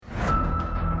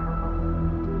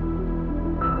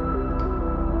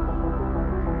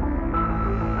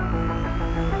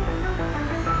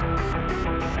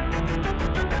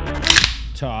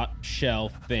Top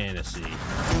Shelf Fantasy.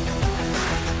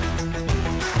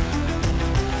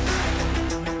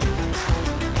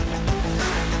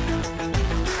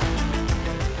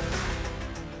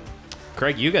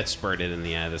 Craig, you got spurted in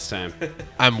the eye this time.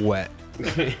 I'm wet.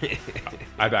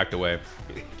 I backed away.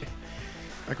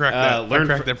 I cracked that. learn I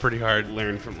cracked fr- that pretty hard.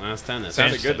 Learned from last time. That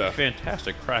Sounded good, though.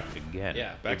 Fantastic crack again.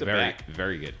 Yeah, back to very, back.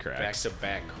 very good cracks. Back to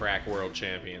back crack world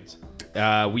champions.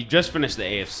 We just finished the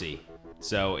AFC.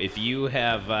 So if you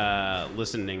have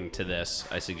listening to this,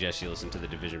 I suggest you listen to the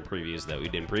division previews that we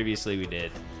did previously. We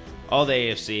did all the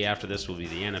AFC. After this will be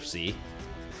the NFC.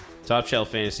 Top Shelf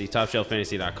Fantasy,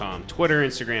 TopShelfFantasy.com, Twitter,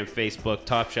 Instagram, Facebook,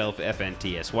 Top Shelf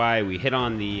FNTSY. We hit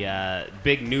on the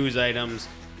big news items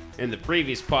in the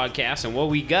previous podcast, and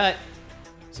what we got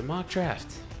is a mock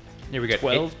draft. Yeah, we got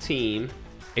 12 team.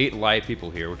 8 live people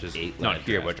here, which is Eight not live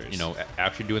here, but drafters.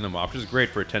 actually doing them off, which is great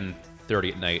for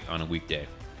 10:30 at night on a weekday.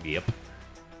 Yep.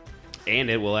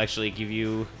 And it will actually give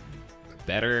you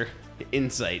better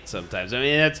insight sometimes. I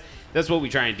mean, that's what we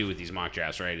try and do with these mock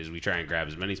drafts, right? Is we try and grab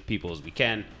as many people as we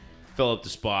can, fill up the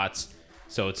spots,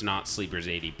 so it's not sleepers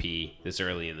ADP this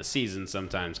early in the season.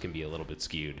 Sometimes can be a little bit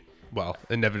skewed. Well,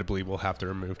 inevitably, we'll have to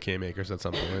remove Cam Akers at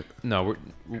some point. No,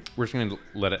 we're just going to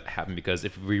let it happen because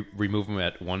if we remove him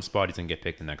at one spot, he's going to get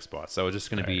picked the next spot. So it's just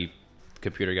going to be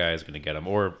computer guy is going to get him,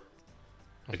 or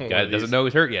a guy that doesn't know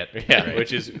he's hurt yet. Yeah, right.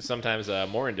 Which is sometimes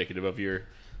more indicative of your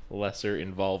lesser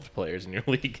involved players in your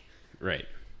league. Right.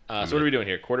 So what are we doing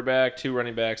here? Quarterback, 2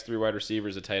 running backs, 3 wide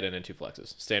receivers, a tight end, and 2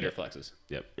 flexes. Standard flexes.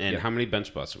 Yep. And how many bench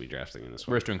spots are we drafting in this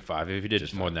one? We're just doing 5. If you did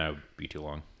just more than that, it would be too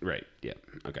long. Right. Yeah.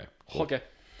 Okay. Cool. Okay.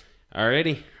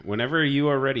 Alrighty. Whenever you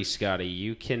are ready, Scotty,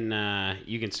 you can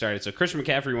start it. So Christian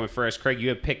McCaffrey went first. Craig, you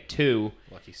have pick 2.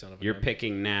 Lucky son of a You're gun.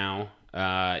 picking now.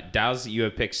 Dow's, you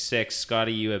have pick 6.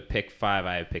 Scotty, you have pick 5.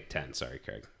 I have pick 10. Sorry,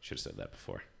 Craig. Should have said that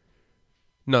before.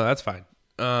 No, that's fine.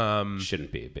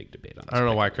 Shouldn't be a big debate on this. I don't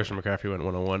know pick. why Christian McCaffrey went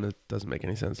 101. It doesn't make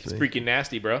any sense to It's me. freaking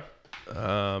nasty, bro.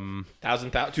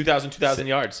 2,000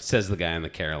 yards. Says the guy in the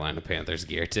Carolina Panthers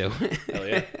gear, too. Hell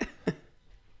yeah.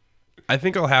 I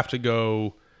think I'll have to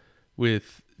go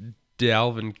with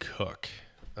Dalvin Cook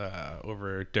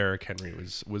over Derrick Henry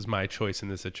was my choice in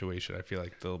this situation. I feel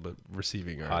like a little bit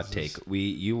receiving. Hot take.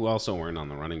 You also weren't on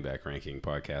the running back ranking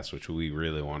podcast, which we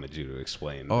really wanted you to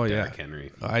explain. Oh, the yeah. Derrick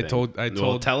Henry. I thing. told-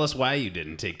 Well, tell us why you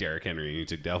didn't take Derrick Henry and you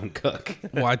took Dalvin Cook.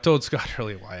 Well, I told Scott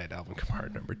earlier why I had Alvin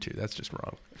Kamara number 2. That's just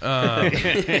wrong.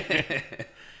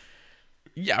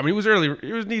 Yeah, I mean, it was early.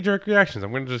 It was knee-jerk reactions.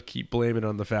 I'm going to just keep blaming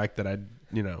on the fact that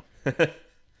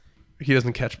he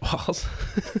doesn't catch balls.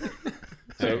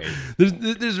 So,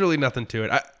 There's really nothing to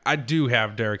it. I do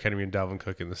have Derrick Henry and Dalvin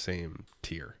Cook in the same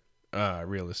tier,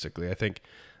 realistically. I think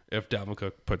if Dalvin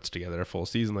Cook puts together a full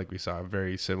season like we saw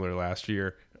very similar last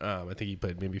year, I think he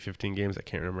played maybe 15 games. I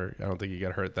can't remember. I don't think he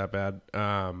got hurt that bad.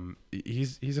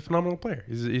 He's a phenomenal player.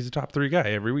 He's a top 3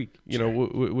 guy every week.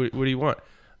 What do you want?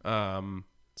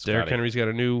 Derrick Henry's got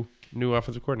a new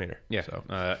offensive coordinator. Yeah.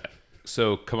 So.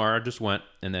 So Kamara just went,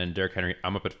 and then Derrick Henry.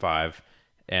 I'm up at 5,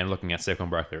 and looking at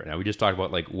Saquon Barkley right now. We just talked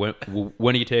about like when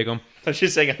do you take him? I was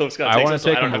just saying I was going I want to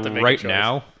take have to him make a right choice.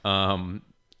 now.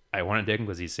 I want to take him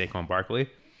because he's Saquon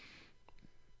Barkley.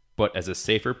 But as a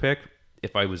safer pick,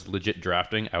 if I was legit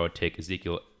drafting, I would take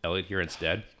Ezekiel Elliott here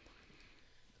instead.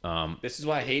 This is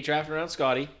why I hate drafting around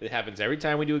Scotty. It happens every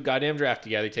time we do a goddamn draft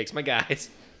together. He takes my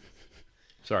guys.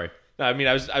 Sorry. No, I mean,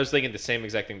 I was thinking the same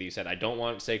exact thing that you said. I don't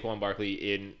want Saquon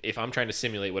Barkley in if I'm trying to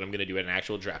simulate what I'm going to do in an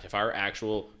actual draft. If our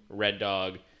actual Red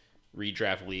Dog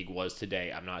redraft league was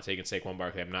today, I'm not taking Saquon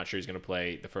Barkley. I'm not sure he's going to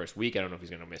play the first week. I don't know if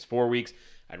he's going to miss 4 weeks.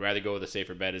 I'd rather go with a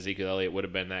safer bet. Ezekiel Elliott would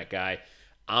have been that guy.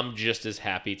 I'm just as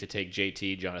happy to take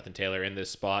JT, Jonathan Taylor, in this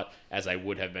spot as I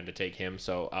would have been to take him,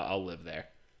 so I'll live there.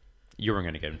 You weren't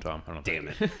going to get him, Tom. I don't Damn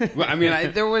think. it. Well, I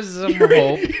mean, there was some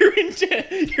hope.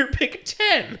 You're pick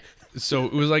 10. So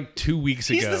it was like 2 weeks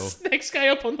He's ago. the next guy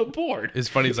up on the board. It's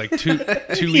funny. It's like two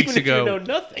Even weeks if you know ago.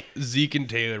 nothing. Zeke and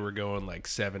Taylor were going like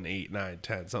 7, 8, 9,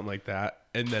 10, something like that.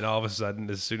 And then all of a sudden,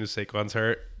 as soon as Saquon's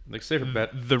hurt, Like safer bet.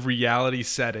 the reality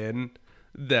set in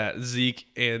that Zeke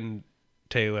and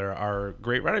Taylor are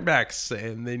great running backs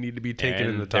and they need to be taken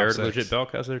in the top they're 6. legit bell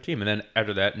cows of their team. And then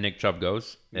after that, Nick Chubb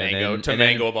goes. And Mango then, to and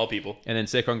Mango then, of all people. And then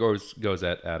Saquon goes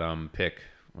at pick,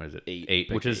 what is it?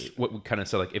 8, which is 8. what we kind of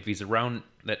said. Like if he's around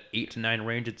that 8 to 9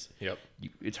 range,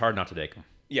 it's hard not to take him.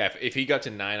 Yeah, if he got to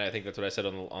 9, I think that's what I said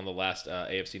on the last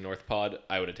AFC North pod.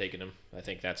 I would have taken him. I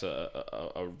think that's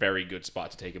a very good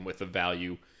spot to take him with the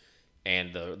value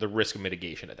and the risk of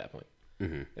mitigation at that point.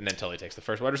 Mm-hmm. And then Tully takes the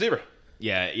first wide receiver.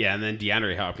 Yeah, and then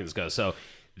DeAndre Hopkins goes. So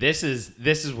this is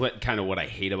what I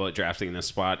hate about drafting in this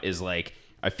spot is like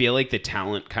I feel like the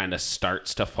talent kind of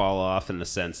starts to fall off in the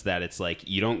sense that it's like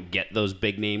you don't get those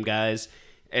big name guys,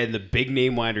 and the big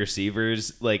name wide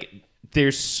receivers, like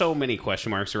there's so many question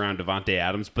marks around Devontae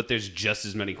Adams, but there's just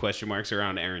as many question marks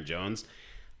around Aaron Jones.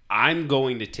 I'm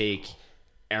going to take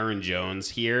Aaron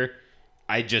Jones here.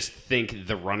 I just think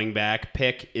the running back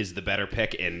pick is the better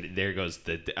pick, and there goes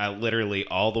literally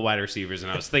all the wide receivers.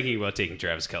 And I was thinking about taking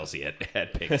Travis Kelce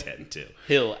at pick 10 too.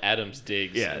 Hill, Adams,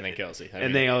 Diggs, Yeah. and then Kelsey.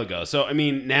 And they all go. So I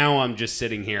mean, now I'm just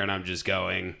sitting here and I'm just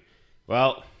going,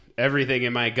 well, everything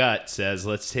in my gut says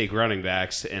let's take running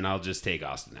backs, and I'll just take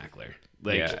Austin Eckler.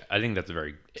 Like, Yeah, I think that's a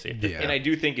very safe pick. Yeah. And I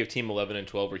do think if Team 11 and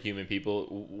 12 are human people,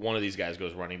 one of these guys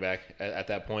goes running back at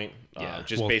that point. Yeah.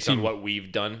 Just Well, based on team- what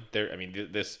we've done. There, I mean,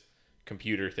 this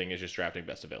computer thing is just drafting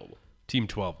best available. Team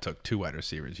 12 took 2 wide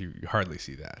receivers. You hardly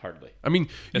see that. Hardly. I mean,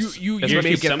 you especially may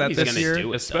get that somebody's this gonna year.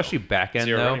 do it. Especially back end,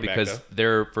 Zero though, running back, because though.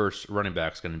 their first running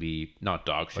back's going to be not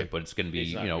dog shit, but it's going to be,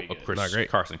 He's not you know, gonna be a good. Chris Not great.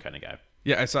 Carson kind of guy.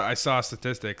 Yeah, I saw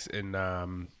statistics in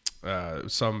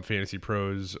some Fantasy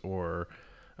Pros or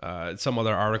some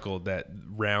other article that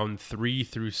round 3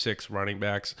 through 6 running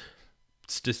backs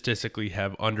statistically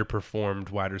have underperformed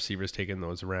wide receivers taking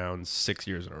those rounds 6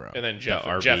 years in a row. And then Jeff,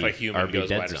 RB Jeff a human, RB goes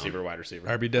dead wide zone. receiver, wide receiver.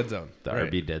 RB dead zone. the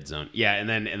Right. RB dead zone. Yeah, and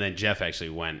then Jeff actually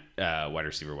went wide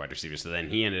receiver. So then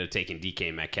he ended up taking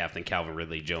DK Metcalf, then Calvin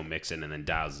Ridley, Joe Mixon, and then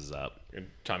Dow's is up. And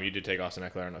Tom, you did take Austin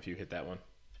Eckler. I don't know if you hit that one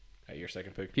at your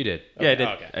second pick. He did. Yeah, I did.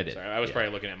 Okay. I did. Sorry, I was Yeah.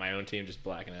 probably looking at my own team, just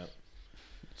blacking out.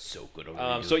 So good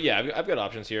over So yeah, I've got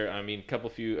options here. I mean, a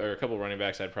couple running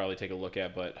backs I'd probably take a look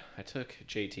at, but I took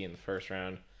JT in the first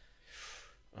round.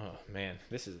 Oh man,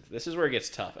 this is where it gets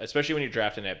tough, especially when you're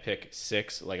drafting at pick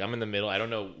 6. Like I'm in the middle. I don't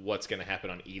know what's gonna happen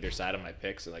on either side of my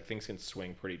picks. So, like things can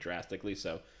swing pretty drastically.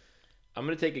 So I'm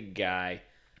gonna take a guy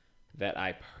that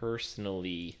I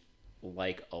personally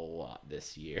like a lot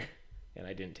this year, and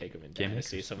I didn't take him in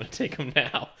Dynasty, so I'm gonna take him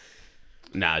now.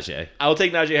 Najee. I'll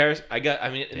take Najee Harris. And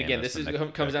again, that's this the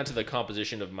next comes pick. down to the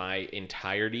composition of my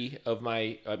entirety of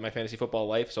my fantasy football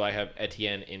life. So I have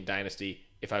Etienne in Dynasty.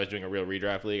 If I was doing a real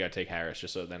redraft league, I'd take Harris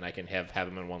just so then I can have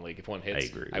him in one league. If one hits,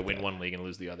 agree I with win that. one league and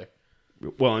lose the other.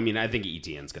 Well, I mean, I think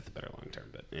ETN's got the better long term,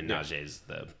 but and Najee's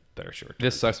the better short term.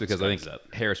 This sucks because I think Sky's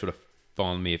up. Harris would have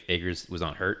fallen me if Akers was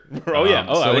on hurt. Oh yeah.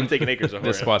 So I think wouldn't take an Akers over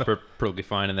This him. spot's perfectly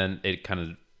fine, and then it kind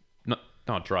of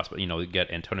not drops, but you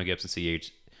get Antonio Gibson,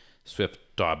 CH, Swift,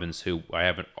 Dobbins, who I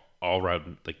haven't all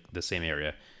around like the same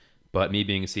area. But me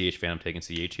being a CH fan, I'm taking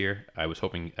CH here. I was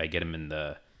hoping I get him in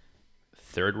the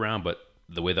 3rd round, but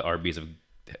the way the RBs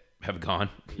have gone,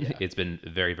 it's been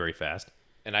very, very fast.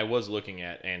 And I was looking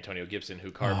at Antonio Gibson,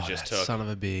 who Carbs just took. Son of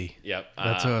a B. Yep.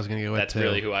 That's what I was gonna go with, That's too.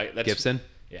 really who I. That's, Gibson?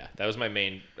 Yeah, that was my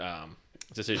main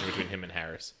decision between him and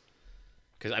Harris.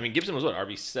 Because I mean, Gibson was what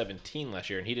RB17 last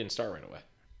year, and he didn't start right away.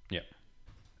 Yeah.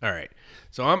 All right.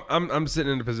 So I'm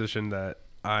sitting in a position that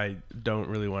I don't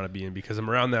really want to be in because I'm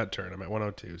around that turn. I'm at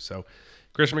 102. So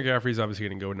Christian McCaffrey's obviously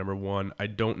going to go number 1. I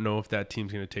don't know if that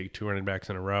team's going to take 2 running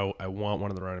backs in a row. I want one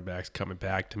of the running backs coming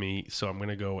back to me, so I'm going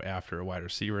to go after a wide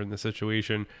receiver in this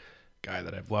situation. Guy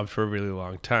that I've loved for a really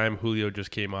long time. Julio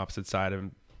just came opposite side of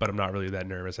him, but I'm not really that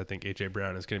nervous. I think A.J.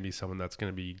 Brown is going to be someone that's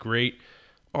going to be great.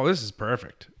 Oh, this is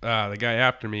perfect. The guy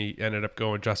after me ended up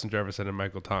going Justin Jefferson and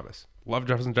Michael Thomas. Love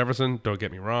Justin Jefferson, don't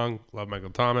get me wrong. Love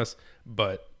Michael Thomas,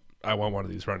 but I want one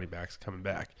of these running backs coming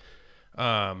back.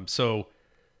 So,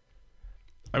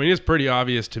 I mean, it's pretty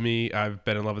obvious to me. I've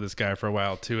been in love with this guy for a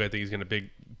while, too. I think he's going to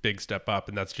big step up,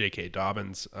 and that's J.K.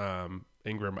 Dobbins.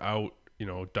 Ingram out.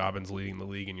 Dobbins leading the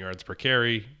league in yards per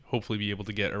carry. Hopefully be able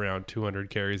to get around 200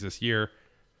 carries this year.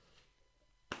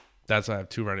 I have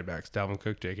 2 running backs, Dalvin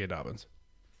Cook, J.K. Dobbins.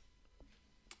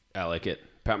 I like it.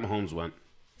 Pat Mahomes went.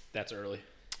 That's early.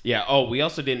 Yeah. Oh, we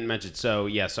also didn't mention. So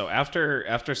yeah. So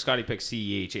after Scotty picked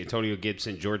CEH, Antonio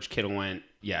Gibson, George Kittle went.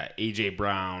 Yeah. AJ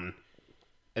Brown,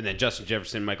 and then Justin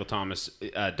Jefferson, Michael Thomas,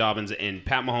 Dobbins, and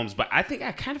Pat Mahomes. But I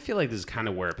kind of feel like this is kind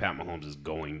of where Pat Mahomes is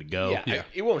going to go. Yeah,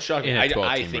 it won't shock me. In a I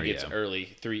 12-teamer, think it's yeah.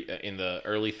 early in the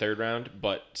early 3rd round,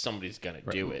 but somebody's gonna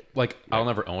do it. Like, I'll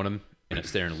never own him in a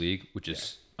standard league, which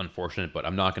is unfortunate, but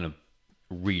I'm not going to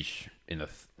reach in the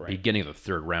beginning of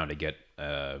the 3rd round to get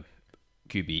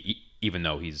QB, even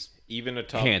though he's Even a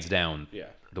top hands down yeah.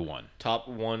 the one. top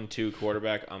 1-2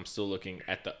 quarterback, I'm still looking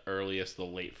at the earliest, the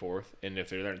late 4th, and if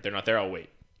they're not there, I'll wait.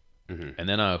 And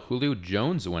then Julio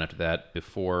Jones went after that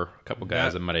before a couple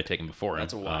guys that might have taken before him.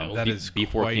 That's wild. That is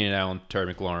before quite- Keenan Allen,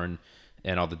 Terry McLaurin,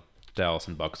 and all the Dallas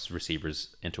and Bucks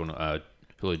receivers into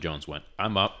Julio Jones went.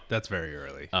 I'm up. That's very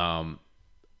early.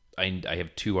 I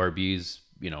have 2 RBs.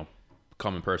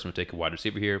 Common person would take a wide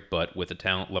receiver here, but with the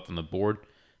talent left on the board,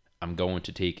 I'm going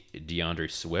to take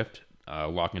DeAndre Swift,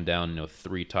 locking down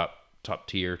 3 top top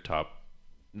tier,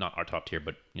 not our top tier,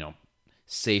 but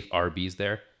safe RBs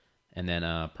there, and then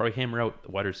probably hammer out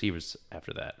the wide receivers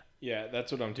after that. Yeah,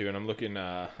 that's what I'm doing. I'm looking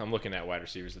at wide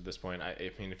receivers at this point.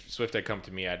 I mean, if Swift had come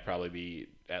to me, I'd probably be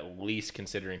at least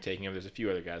considering taking him. There's a few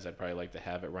other guys I'd probably like to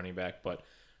have at running back, but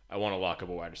I want to lock up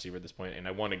a wide receiver at this point, and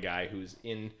I want a guy who's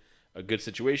in a good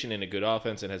situation, in a good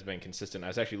offense, and has been consistent. I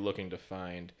was actually looking to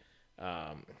find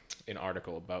an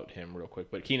article about him real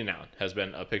quick, but Keenan Allen has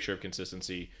been a picture of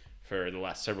consistency for the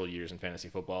last several years in fantasy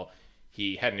football.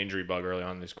 He had an injury bug early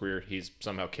on in his career. He's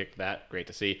somehow kicked that. Great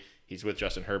to see. He's with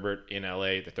Justin Herbert in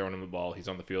LA. They're throwing him the ball. He's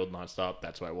on the field nonstop.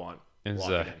 That's what I want. It's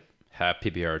half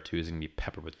PPR too is going to be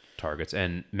peppered with targets.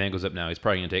 And man goes up now. He's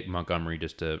probably going to take Montgomery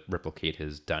just to replicate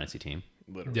his dynasty team.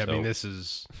 Literally. Yeah, I mean, this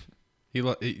is he's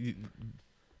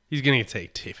going to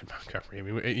take David Montgomery. I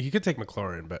mean, he could take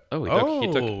McLaurin, but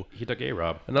he took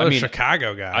A-Rob. Another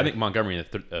Chicago guy. I think Montgomery in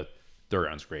the third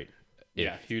round's great.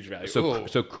 Yeah, huge value.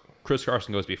 So Chris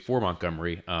Carson goes before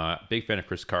Montgomery. Big fan of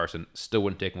Chris Carson. Still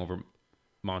wouldn't take him over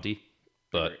Monty,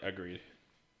 but agreed.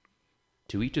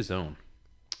 To each his own.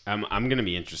 I'm going to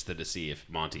be interested to see if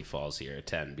Monty falls here at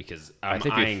 10 because I'm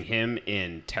eyeing him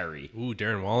in Terry. Ooh,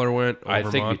 Darren Waller went over I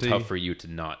think Monty. it'd be tough for you to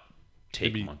not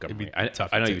take Montgomery. I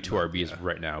know you have two RBs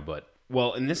right now, but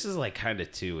Well, and this is like kind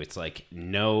of too. It's like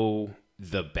know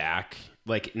the back,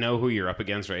 like know who you're up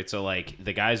against, right? So like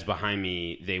the guys behind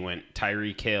me, they went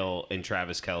Tyreek Hill and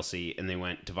Travis Kelce, and they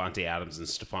went Devontae Adams and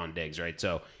Stephon Diggs, right?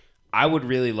 So I would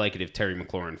really like it if Terry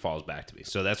McLaurin falls back to me.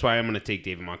 So that's why I'm going to take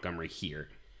David Montgomery here.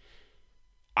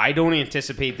 I don't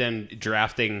anticipate them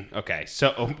drafting. Okay,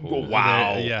 so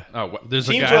wow, Yeah. oh, There's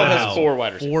Team a 12 guy has 4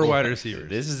 wide receivers. 4 wide receivers.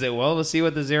 this is it. Well, let's see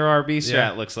what the zero RB strat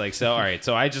Yeah. looks like. So all right,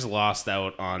 so I just lost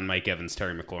out on Mike Evans,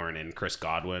 Terry McLaurin, and Chris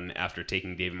Godwin after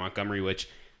taking David Montgomery, which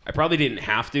I probably didn't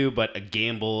have to, but a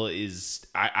gamble is.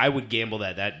 I would gamble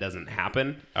that doesn't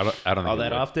happen. I don't think all it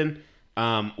that would.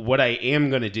 often. What I am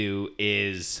going to do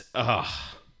is, Are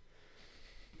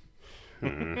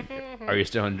you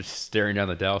still just staring down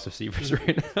the Dallas receivers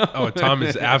right now? Oh, Tom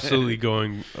is absolutely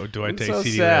going. Oh, do I take so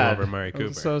CeeDee sad. Lamb over Amari Cooper?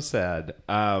 I'm so sad.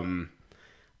 I'm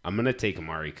going to take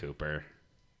Amari Cooper.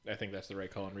 I think that's the right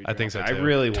call on redraft. I think so too. I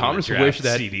really want Thomas to draft wished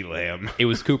that- CeeDee Lamb. It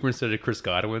was Cooper instead of Chris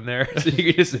Godwin there, so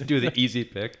you could just do the easy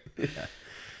pick.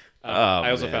 I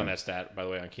also man. found that stat, by the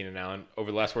way, on Keenan Allen. Over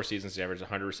the last 4 seasons, he averaged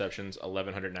 100 receptions,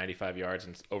 1,195 yards,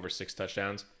 and over 6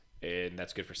 touchdowns. And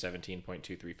that's good for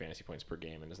 17.23 fantasy points per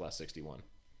game in his last 61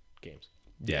 games.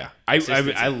 Yeah.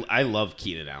 I love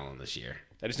Keenan Allen this year.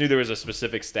 I just knew there was a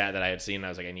specific stat that I had seen, and I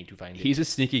was like, I need to find it. He's a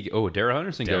sneaky. Oh, Darrell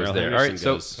Henderson goes Darrell there. Henderson All right,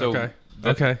 so goes. so Okay.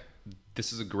 that- Okay.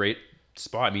 this is a great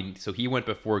spot. I mean, so he went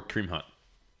before Kareem Hunt.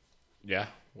 Yeah,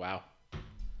 wow.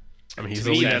 I mean, he's To the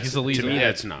me, lead. that's- He's the lead. To me, back.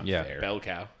 that's not Yeah. fair. Bell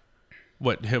cow.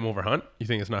 What, him over Hunt? You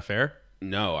think it's not fair?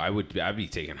 No, I'd be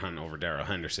taking Hunt over Darrell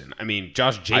Henderson. I mean,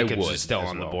 Josh Jacobs would is still as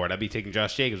on the well. board. I'd be taking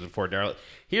Josh Jacobs before Darrell.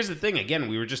 Here's the thing. Again,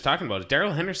 we were just talking about it.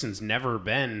 Darrell Henderson's never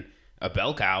been a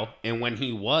bell cow, and when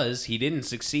he was, he didn't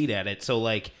succeed at it. So,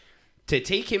 like, to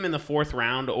take him in the 4th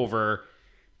round over.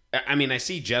 I mean, I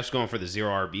see Jeff's going for the zero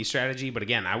RB strategy, but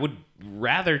again, I would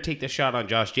rather take the shot on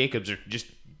Josh Jacobs or just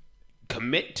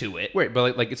commit to it. Wait,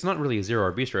 but like it's not really a zero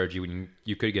RB strategy when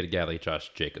you could get a guy like Josh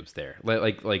Jacobs there.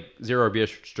 Like zero RB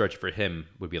strategy for him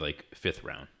would be like 5th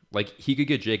round. Like he could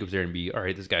get Jacobs there and be all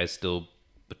right. This guy's still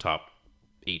the top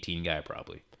 18 guy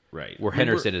probably. Right. Where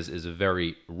Henderson is a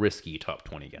very risky top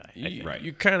 20 guy. Right.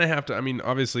 You kind of have to. I mean,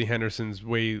 obviously Henderson's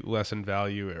way less in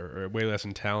value or way less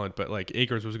in talent, but like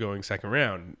Akers was going 2nd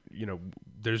round. You know,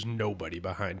 there's nobody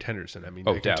behind Henderson. I mean,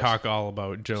 they can Dow's. talk all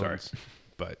about Jones,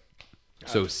 but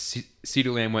So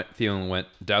CeeDee Lamb went, Thielen went,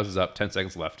 Dow's is up, 10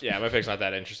 seconds left. Yeah, my pick's not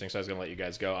that interesting, so I was going to let you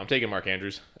guys go. I'm taking Mark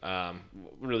Andrews.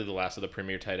 Really the last of the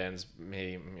premier tight ends,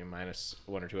 maybe minus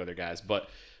 1 or 2 other guys. But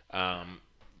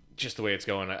just the way it's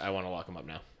going, I want to lock him up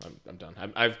now. I'm done.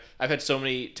 I've had so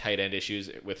many tight end issues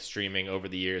with streaming over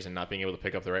the years and not being able to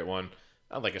pick up the right one.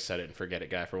 I'd like a set it and forget it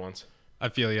guy for once. I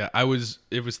feel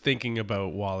it was thinking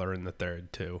about Waller in the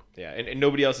 3rd too. Yeah, and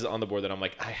nobody else is on the board that I'm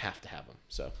like, I have to have him.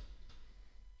 So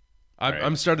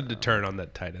I'm started to turn on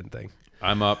that tight end thing.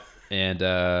 I'm up, and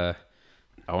I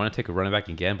want to take a running back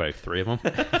again, but I have 3 of them.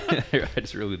 I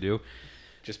just really do.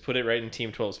 just put it right in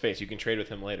Team 12's face. You can trade with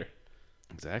him later.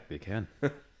 Exactly, can.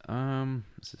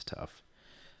 This is tough.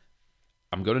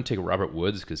 I'm going to take Robert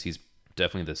Woods because he's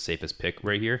definitely the safest pick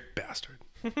right here. Bastard.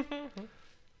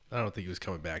 I don't think he was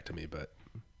coming back to me, but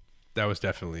that was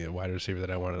definitely a wide receiver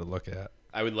that I wanted to look at.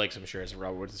 I would like some shares of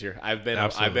Robert Woods this year. I've been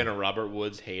Absolutely. a Robert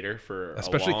Woods hater for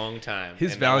Especially a long time.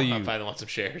 his and now value- I finally want some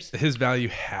shares. His value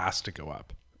has to go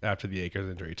up after the Akers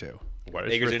injury too. Wide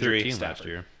Akers receiver injury, 13 last Stafford.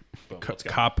 year. Boom, let's go.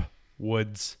 Cup,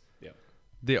 Woods, Yep.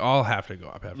 They all have to go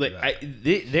up after Like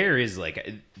that. there is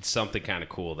like something kind of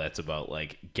cool that's about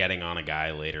like getting on a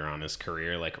guy later on his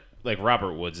career. Like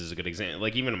Robert Woods is a good example.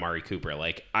 Like even Amari Cooper.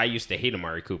 Like I used to hate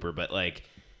Amari Cooper, but like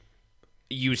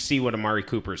you see what Amari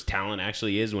Cooper's talent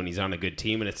actually is when he's on a good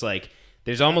team, and it's like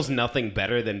there's almost nothing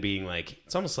better than being like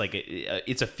it's almost like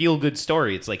it's a feel good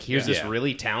story. It's like here's this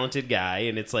really talented guy,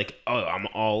 and it's like I'm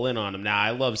all in on him now. I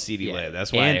love CeeDee Lamb.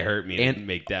 That's why it hurt me to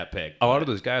make that pick. A lot of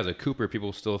those guys like Cooper,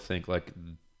 people still think like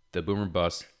the boomer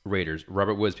bust Raiders.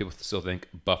 Robert Woods, people still think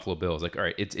Buffalo Bills. Like, all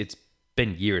right, it's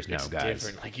been years now, guys.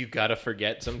 Different. Like you gotta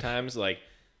forget sometimes. Like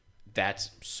that's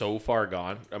so far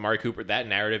gone. Amari Cooper, that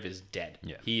narrative is dead.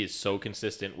 Yeah. He is so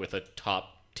consistent with a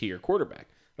top tier quarterback.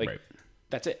 Like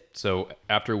that's it. So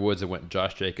after Woods, it went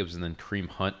Josh Jacobs and then Kareem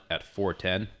Hunt at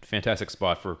 410. Fantastic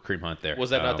spot for Kareem Hunt there. Was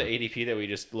that not the ADP that we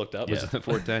just looked up? Was it the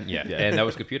 410? Yeah. And that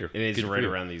was computer. And it's Good right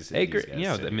computer. around these. Hey, these great. guys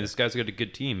Yeah, too. I mean, this guy's got a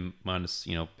good team, minus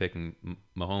picking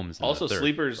Mahomes. In Also, the third.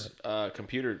 Sleeper's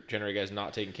computer generated guys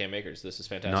not taking Cam Akers. This is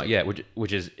fantastic. Not yet,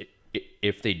 which is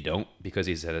if they don't because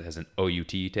he has an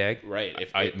OUT tag. Right.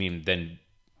 If I mean, then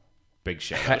Big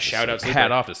shout. shout out Sleeper.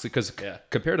 hat off to because Yeah.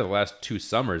 compared to the last 2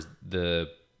 summers, the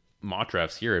mock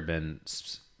drafts here have been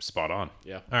spot on.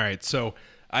 Yeah. All right, so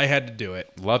I had to do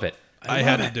it. Love it. I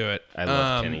had to do it. I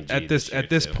love Kenny G at this this year, at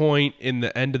this too. point in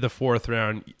the end of the 4th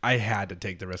round. I had to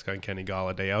take the risk on Kenny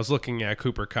Golladay. I was looking at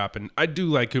Cooper Kupp, and I do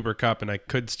like Cooper Kupp, and I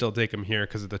could still take him here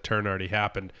because the turn already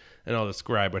happened, and I'll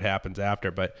describe what happens after.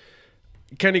 But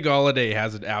Kenny Golladay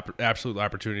has an absolute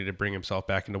opportunity to bring himself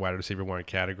back into wide receiver 1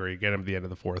 category, get him to the end of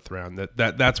the 4th round.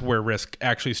 That's where risk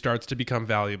actually starts to become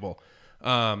valuable.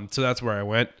 So that's where I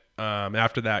went.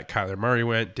 After that, Kyler Murray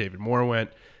went, David Moore went,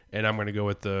 and I'm going to go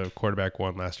with the quarterback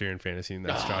one last year in fantasy, and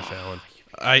that's Josh Allen.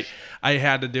 I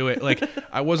had to do it. Like,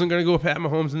 I wasn't going to go Pat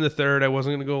Mahomes in the 3rd. I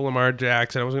wasn't going to go Lamar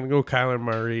Jackson. I wasn't going to go Kyler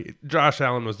Murray. Josh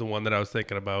Allen was the one that I was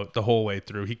thinking about the whole way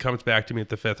through. He comes back to me at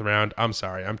the 5th round. I'm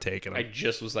sorry. I'm taking him. I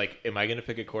just was like, am I going to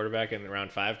pick a quarterback in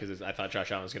round 5? Because I thought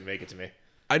Josh Allen was going to make it to me.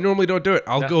 I normally don't do it.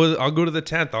 I'll go to the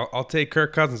 10th. I'll take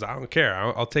Kirk Cousins. I don't care.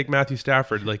 I'll take Matthew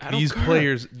Stafford. Like these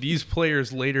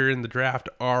players later in the draft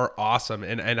are awesome,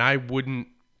 and I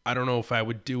don't know if I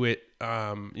would do it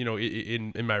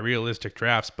in my realistic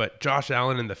drafts, but Josh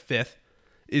Allen in the 5th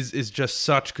is just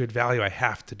such good value. I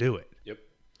have to do it. Yep.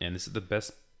 And this is the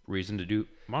best reason to do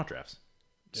mock drafts.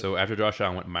 So after Josh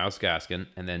Allen went Myles Gaskin,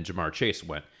 and then Jamar Chase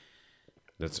went.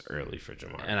 That's early for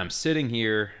Jamar. And I'm sitting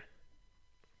here,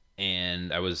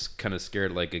 and I was kind of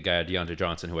scared like a guy, Deontay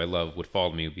Johnson, who I love, would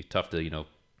fall to me. It would be tough to,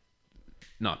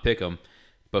 not pick him.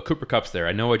 But Cooper Kupp's there.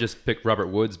 I know I just picked Robert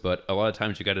Woods, but a lot of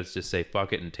times you got to just say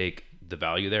fuck it and take the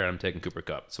value there. I'm taking Cooper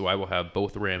Kupp. So I will have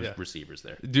both Rams receivers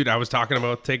there. Dude, I was talking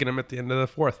about taking him at the end of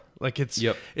the 4th. Like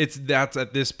that's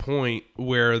at this point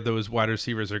where those wide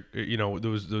receivers are,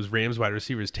 those Rams wide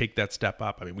receivers take that step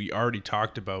up. I mean, we already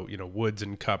talked about, Woods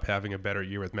and Kupp having a better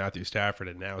year with Matthew Stafford,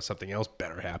 and now something else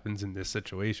better happens in this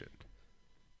situation.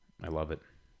 I love it.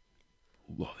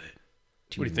 Love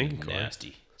it. What are you thinking, Corey?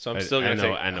 Nasty. So I'm still going to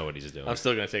take. I know what he's doing. I'm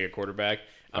still going to take a quarterback.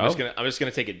 I'm just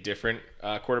gonna take a different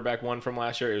quarterback one from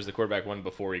last year. It was the quarterback one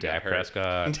before he got hurt.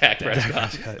 Prescott. Dak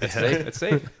Prescott. It's safe. It's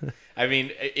safe. I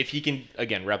mean, if he can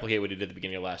again replicate what he did at the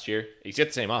beginning of last year, he's got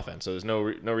the same offense, so there's no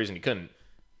reason he couldn't.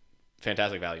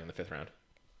 Fantastic value in the 5th round.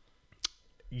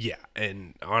 Yeah,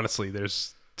 and honestly,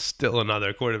 there's still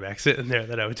another quarterback sitting there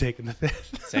that I would take in the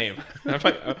 5th. Same. I'm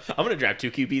going to draft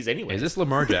 2 QBs anyway. Is this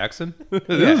Lamar Jackson?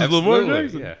 This is Lamar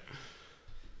Jackson. Yeah.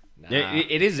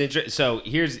 It is interesting. So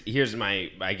here's my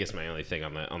only thing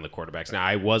on the quarterbacks. Now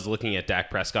I was looking at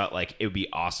Dak Prescott. Like it would be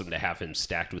awesome to have him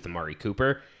stacked with Amari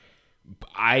Cooper.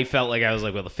 I felt like I was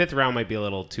like, well, the 5th round might be a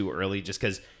little too early, just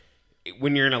because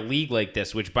when you're in a league like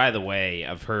this, which by the way,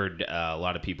 I've heard a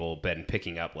lot of people been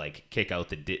picking up, like kick out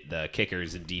the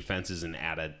kickers and defenses and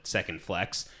add a second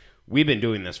flex. We've been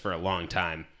doing this for a long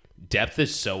time. Depth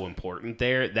is so important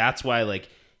there. That's why like.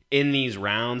 In these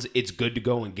rounds, it's good to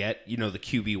go and get, the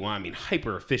QB1. I mean,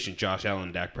 hyper efficient Josh Allen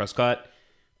and Dak Prescott.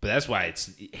 But that's why it's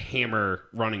hammer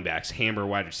running backs, hammer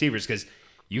wide receivers, because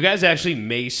you guys actually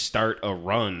may start a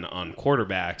run on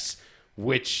quarterbacks,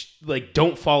 which, like,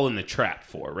 don't fall in the trap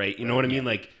for, right? You know what I mean?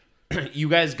 Like, you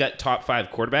guys got top 5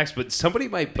 quarterbacks, but somebody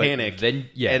might panic and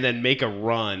then make a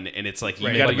run, and it's like, you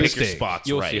got to pick your spots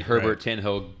You'll right. see Herbert,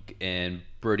 Tannehill, and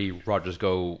Brady Rodgers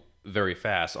go very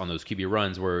fast on those QB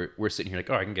runs where we're sitting here like,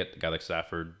 I can get a guy like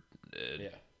Stafford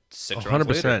 6 rounds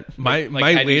later. 100%. My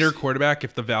had you later quarterback,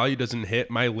 if the value doesn't hit,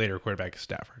 my later quarterback is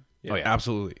Stafford. Oh, yeah.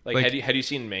 Absolutely. Like had you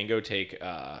seen Mango take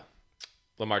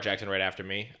Lamar Jackson right after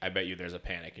me? I bet you there's a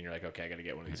panic, and you're like, okay, I got to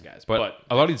get one of these guys. But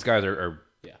a lot of these guys are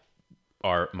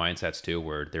our mindsets too,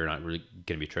 where they're not really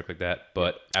going to be tricked like that.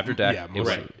 But after Dak, Yeah,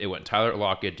 it went Tyler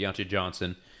Lockett, Deontay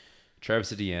Johnson,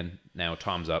 Travis Etienne. Now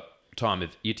Tom's up. Tom,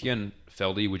 if Etienne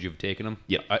fell to you, would you have taken him?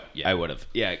 Yeah, yeah. I would have.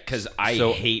 Yeah, because I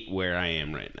So- hate where I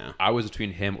am right now. I was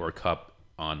between him or Cup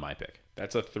on my pick.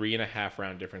 That's a 3.5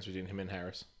 round difference between him and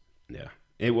Harris. Yeah.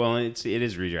 It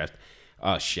is redraft.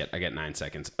 Oh shit! I got 9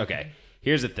 seconds. Okay.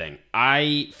 Here's the thing.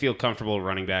 I feel comfortable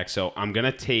running back, so I'm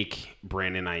gonna take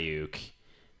Brandon Ayuk.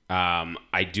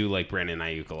 I do like Brandon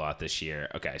Ayuk a lot this year.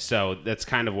 Okay, so that's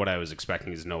kind of what I was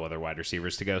expecting. Is no other wide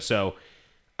receivers to go. So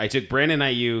I took Brandon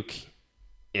Ayuk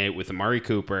with Amari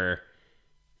Cooper.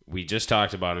 We just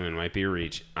talked about him. It might be a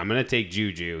reach. I'm gonna take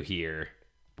Juju here.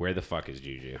 Where the fuck is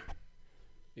Juju?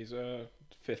 He's a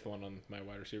 5th one on my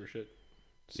wide receiver shit.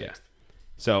 6th. Yeah.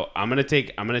 So I'm gonna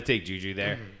take Juju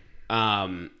there.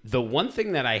 The one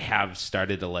thing that I have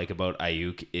started to like about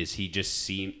Ayuk is he just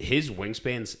his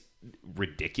wingspan's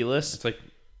ridiculous. It's like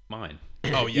mine.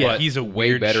 Oh yeah, But he's a way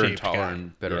weird better and shaped taller guy.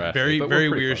 and better Yeah, athlete, very but we're very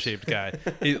pretty weird close. shaped guy.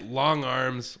 Long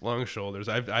arms, long shoulders.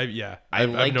 I've I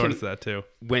like him- noticed that too.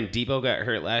 When Debo got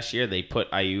hurt last year, they put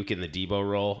Ayuk in the Debo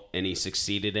role, and he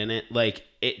succeeded in it. Like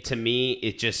it to me,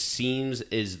 it just seems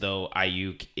as though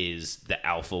Ayuk is the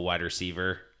alpha wide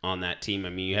receiver on that team. I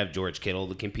mean, you have George Kittle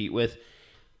to compete with,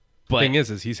 but Thing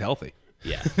is he's healthy.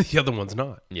 yeah, The other one's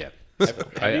not. Yeah.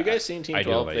 Have you guys seen Team I do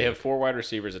 12? love They Ayuk. have 4 wide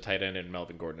receivers, a tight end, and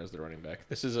Melvin Gordon as the running back.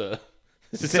 This is an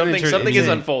something. inter- Something it's is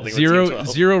an unfolding. with Team 12.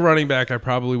 Zero running back. I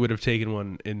probably would have taken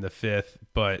one in the 5th,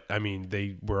 but I mean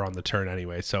they were on the turn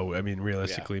anyway. So I mean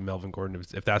realistically, Melvin Gordon,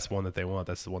 if that's one that they want,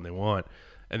 that's the one they want.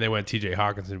 And they went T.J.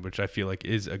 Hawkinson, which I feel like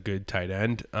is a good tight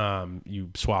end.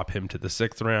 You swap him to the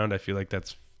 6th round. I feel like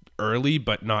that's early,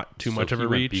 but not too much of a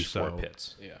reach. Before So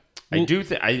Pitts. Yeah. I do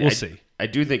think we'll see. I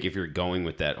do think if you're going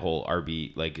with that whole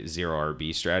RB like zero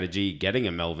RB strategy, getting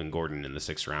a Melvin Gordon in the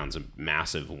 6th round's a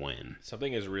massive win.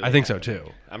 Something is really. I think so happening.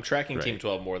 too. I'm tracking Right. Team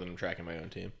 12 more than I'm tracking my own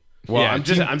team. Well, Yeah, I'm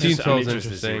Team 12 's interested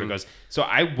to see where it interesting. goes. So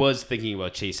I was thinking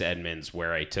about Chase Edmonds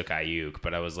where I took Ayuk,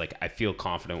 but I was like, I feel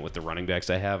confident with the running backs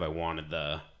I have. I wanted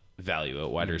the value at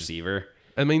wide receiver.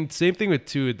 I mean, same thing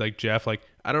with like Jeff. Like,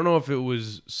 I don't know if it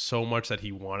was so much that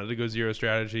he wanted to go zero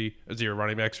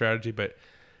running back strategy, but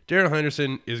Darrell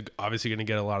Henderson is obviously going to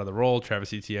get a lot of the role.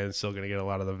 Travis Etienne is still going to get a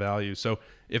lot of the value. So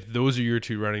if those are your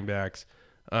 2 running backs,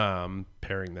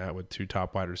 pairing that with 2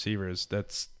 top wide receivers,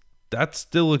 that's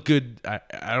still a good.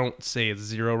 I don't say it's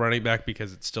zero running back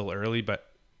because it's still early,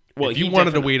 but if you he wanted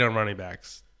to definitely- wait on running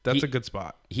backs, that's a good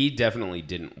spot. He definitely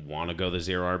didn't want to go the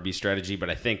zero RB strategy, but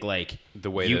I think like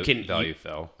The way you the value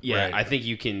fell. Yeah, Right. I think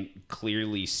you can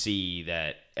clearly see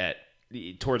that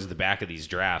towards the back of these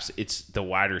drafts, it's the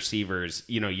wide receivers.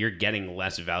 You know, you're getting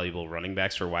less valuable running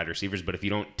backs for wide receivers, but if you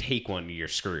don't take one, you're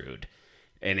screwed,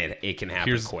 and it can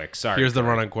happen quick. Sorry, Here's the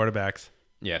Corey. run on quarterbacks.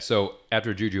 Yeah, so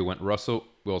after Juju went Russell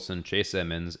Wilson, Chase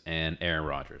Edmonds, and Aaron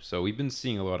Rodgers. So we've been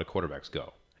seeing a lot of quarterbacks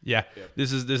go. Yeah,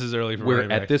 this is early for Where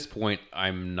running at back. this point,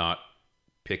 I'm not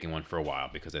picking one for a while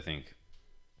because I think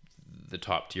the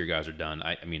top tier guys are done.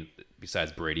 I mean,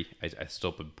 besides Brady, I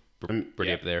still put Brady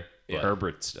yeah. up there. but-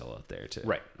 Herbert's still out there too.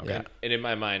 Right. Okay. Yeah. And in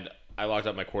my mind, I locked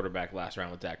up my quarterback last round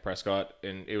with Dak Prescott,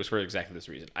 and it was for exactly this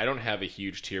reason. I don't have a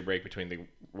huge tier break between the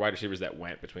wide receivers that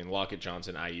went, between Lockett,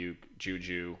 Johnson, Ayuk,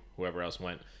 Juju, whoever else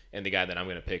went, and the guy that I'm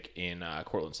going to pick in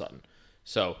Cortland Sutton.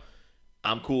 So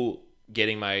I'm cool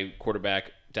getting my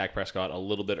quarterback, Dak Prescott, a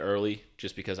little bit early,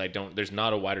 just because there's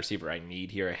not a wide receiver I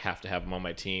need here. I have to have him on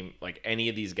my team. Like any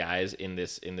of these guys in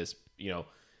this,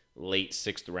 late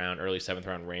 6th round, early 7th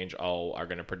round range, all are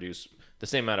going to produce the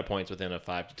same amount of points within a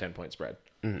 5 to 10 point spread.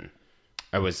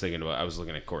 I was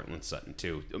looking at Cortland Sutton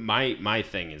too. My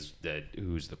thing is that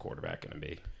who's the quarterback going to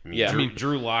be? I mean,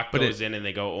 Drew Lock goes in and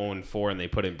they go 0-4 and they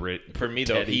put in Britt. For me,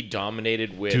 though, Teddy. he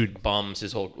dominated with Dude. bums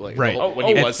his whole Right. when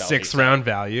he was At healthy, 6th so- round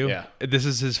value. Yeah. This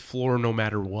is his floor no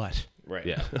matter what. right?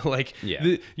 Yeah. Like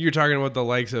Yeah. you're talking about the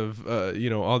likes of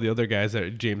all the other guys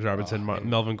that James Robinson,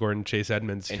 Melvin Gordon, Chase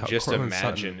Edmonds, And just Cortland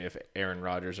imagine Sutton. if Aaron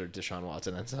Rodgers or Deshaun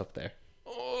Watson ends up there.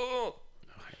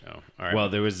 No. All right. Well,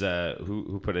 there was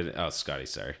who put it? Oh, Scotty.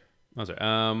 Sorry. I'm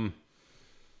sorry.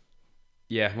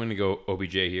 Yeah, I'm going to go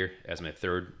OBJ here as my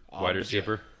third wide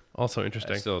receiver. Also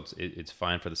interesting. Still, it's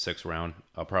fine for the 6th round.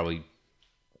 I'll probably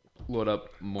load up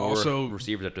more Also-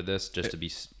 receivers after this just to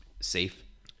be safe.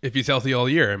 If he's healthy all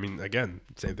year, I mean, again,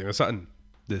 same thing with Sutton.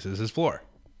 This is his floor.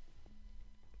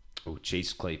 Oh,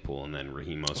 Chase Claypool and then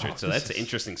Raheem Mostert. So that's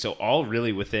interesting. So all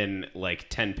really within like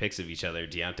 10 picks of each other,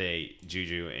 Deontay,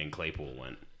 Juju, and Claypool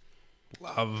went.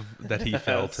 Love that he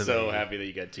fell to so me. happy that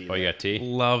you got T. Oh, you got T?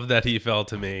 Love that he fell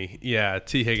to me. Yeah,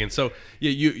 T. Higgins. So yeah,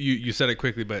 you said it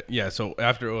quickly, but yeah. So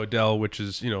after Odell, which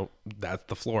is that's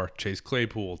the floor. Chase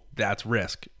Claypool, that's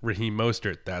risk. Raheem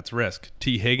Mostert, that's risk.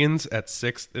 T. Higgins at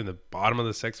 6th in the bottom of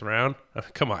the 6th round.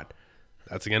 Come on,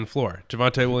 that's again floor.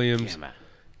 Javonte Williams,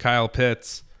 Kyle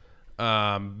Pitts,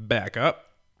 back up.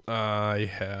 I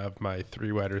have my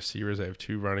 3 wide receivers. I have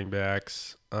 2 running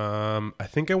backs. I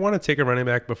think I want to take a running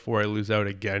back before I lose out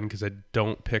again because I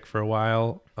don't pick for a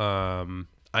while. I am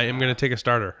going to take a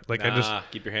starter. Like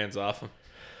keep your hands off him.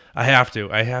 I have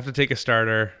to take a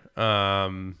starter.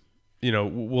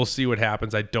 We'll see what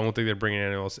happens. I don't think they're bringing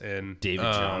anyone else in. David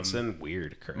Johnson,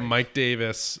 weird. Correct. Mike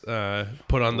Davis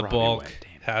put on the Robbie bulk. Went,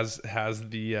 Has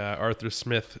the Arthur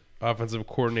Smith offensive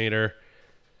coordinator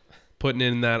putting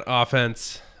in that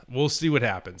offense. We'll see what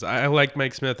happens. I like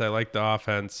Mike Smith. I like the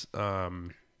offense.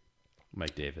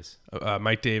 Mike Davis.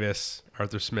 Mike Davis,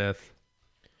 Arthur Smith.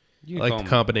 You I can like call the him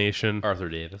combination. Arthur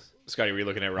Davis. Scotty, were you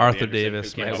looking at Arthur Robbie Anderson,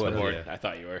 Davis, who came Mike off the Smith. board? Yeah. I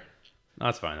thought you were. No,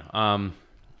 that's fine.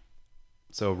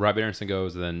 So Robbie Anderson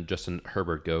goes, and then Justin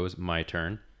Herbert goes. My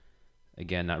turn.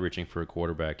 Again, not reaching for a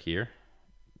quarterback here.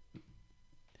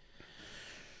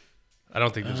 I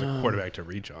don't think there's a quarterback to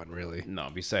reach on, really. No,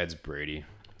 besides Brady.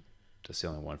 That's the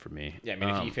only one for me. Yeah, I mean,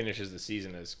 if he finishes the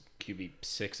season as QB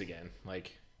 6 again,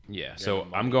 like Yeah, in so the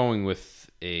money. I'm going with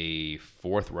a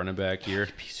 4th running back here.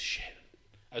 piece of shit.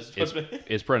 I was It's, supposed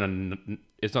to. it's probably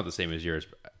it's not the same as yours,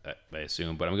 I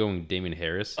assume, but I'm going Damian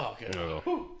Harris. Oh,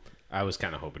 okay. I was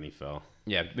kind of hoping he fell.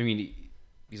 Yeah, I mean,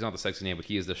 he's not the sexy name, but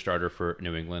he is the starter for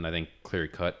New England. I think clear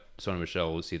cut. Sonny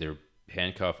Michel is either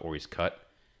handcuff or he's cut.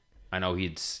 I know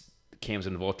Cam's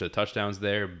involved to the touchdowns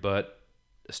there, but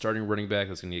a starting running back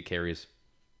that's going to get carries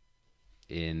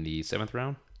in the 7th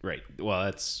round. Right. Well,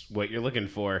 that's what you're looking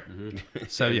for.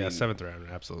 So yeah, 7th round,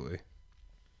 absolutely.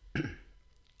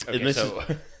 Okay, this so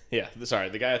yeah, sorry.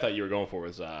 The guy I thought you were going for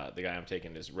was the guy I'm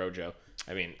taking is Rojo.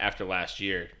 I mean, after last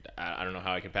year, I don't know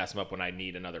how I can pass him up when I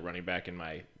need another running back in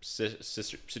my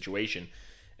situation.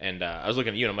 And I was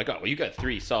looking at you, and I'm like, oh, well, you got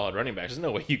 3 solid running backs. There's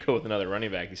no way you go with another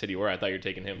running back. You said you were. I thought you were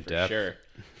taking him for Depth. sure.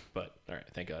 But all right,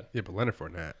 thank God. Yeah, but Leonard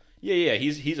Fournette. Yeah,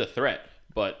 he's a threat,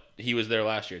 but he was there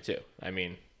last year too. I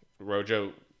mean,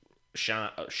 Rojo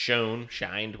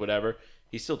shined, whatever.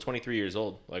 He's still 23 years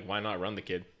old. Like, why not run the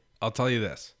kid? I'll tell you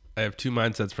this. I have 2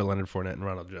 mindsets for Leonard Fournette and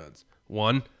Ronald Jones.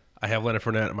 1, I have Leonard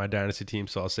Fournette on my dynasty team,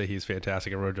 so I'll say he's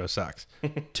fantastic and Rojo sucks.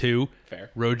 2, Fair.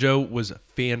 Rojo was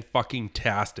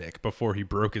fan-fucking-tastic before he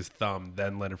broke his thumb.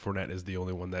 Then Leonard Fournette is the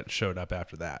only one that showed up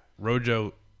after that.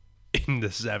 Rojo in the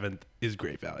 7th is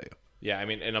great value. Yeah, I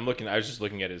mean, and I was just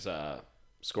looking at his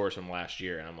scores from last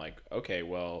year, and I'm like, okay,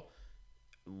 well,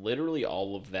 literally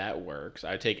all of that works.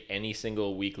 I take any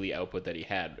single weekly output that he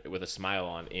had with a smile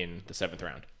on in the 7th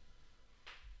round.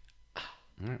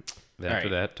 All right. All After right.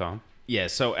 that, Tom. Yeah,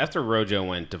 so after Rojo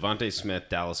went Devontae Smith,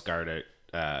 Dallas Goedert,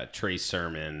 Trey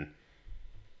Sermon.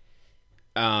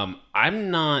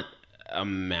 I'm not a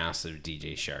massive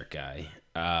DJ Shark guy,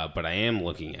 but I am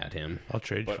looking at him. I'll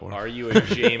trade But for him. are you a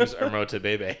James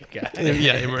Armota-Bebe guy?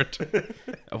 Yeah, Emmert.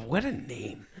 What a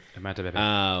name. Amata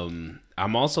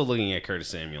I'm also looking at Curtis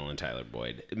Samuel and Tyler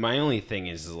Boyd. My only thing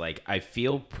is like I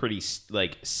feel pretty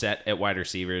set at wide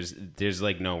receivers. There's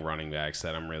like no running backs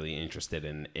that I'm really interested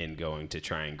in going to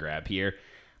try and grab here.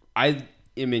 I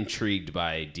am intrigued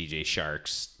by DJ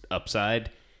Shark's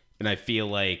upside, and I feel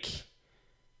like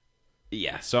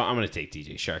so I'm gonna take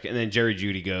DJ Shark, and then Jerry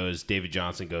Jeudy goes, David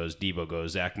Johnson goes, Debo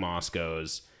goes, Zach Moss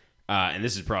goes, and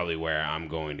this is probably where I'm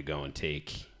going to go and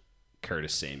take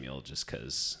Curtis Samuel, just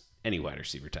because any wide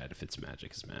receiver tied to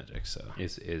Fitzmagic is magic. So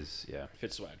is yeah.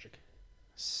 Fitzwagic.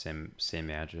 Same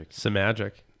magic. Some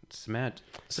magic. I'm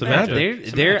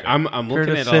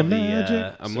looking at all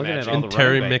the I'm looking at all the And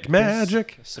Terry running back-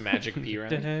 McMagic. Samagic P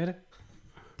round.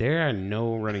 There are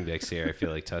no running backs here. I feel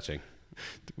like touching.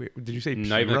 Wait, did you say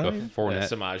Not even like a P-Ryan? Fournette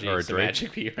Samaji, or a Drake.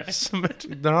 Samagic P round.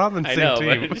 Samagic. They're all on the I same know,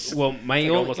 team. but it's, Well, my it's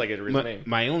only, almost like a real name.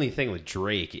 my only thing with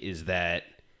Drake is that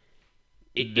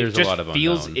There's a just lot of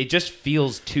feels unknown. it just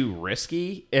feels too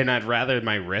risky, and I'd rather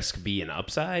my risk be an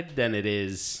upside than it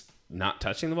is not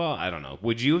touching the ball. I don't know.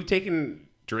 Would you have taken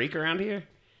Drake around here?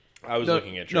 I was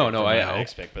looking at Drake no, for I- my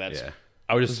next pick, but that's Yeah.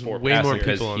 I was just There's way more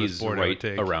because people on this he's board I would right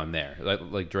take. around there,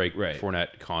 like Drake, Right.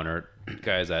 Fournette, Connor,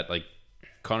 guys that like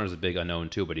Connor's a big unknown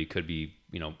too, but he could be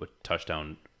a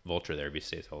touchdown vulture there if he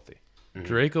stays healthy.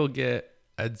 Drake will get,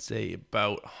 I'd say,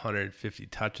 about 150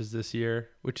 touches this year,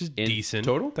 which is In decent.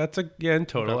 total? That's in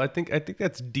total. Okay. I think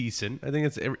that's decent. I think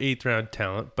it's 8th round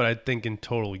talent, but I think in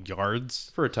total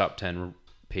yards, For a top 10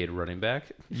 paid running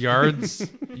back, yards,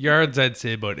 I'd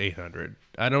say about 800.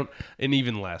 And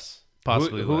even less.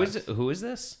 possibly Who less. is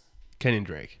this? Kenyon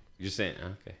Drake. You're saying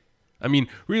okay. I mean,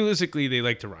 realistically, they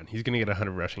like to run. He's going to get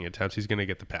 100 rushing attempts. He's going to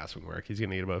get the passing work. He's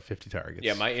going to get about 50 targets.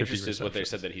 Yeah, my 50 interest is what they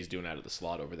receptions. said that he's doing out of the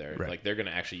slot over there. If, Right. like they're going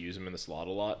to actually use him in the slot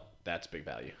a lot. That's big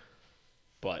value.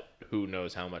 But who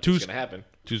knows how much Two- is going to happen?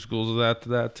 Two schools of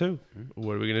that too.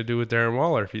 What are we going to do with Darren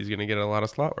Waller if he's going to get a lot of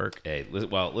slot work? Hey,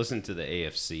 listen to the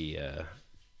AFC.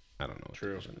 I don't know. What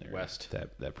True. division they're in. West.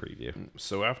 That preview.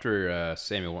 So after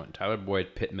Samuel went, Tyler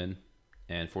Boyd, Pittman,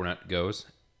 and Fournette goes.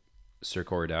 Sir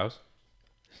Corey Dow's.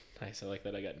 Nice. I like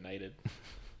that I got knighted.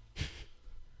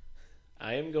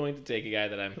 I am going to take a guy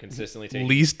that I'm consistently taking.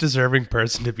 Least deserving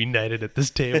person to be knighted at this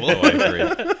table. Oh, I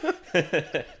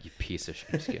agree. You piece of shit.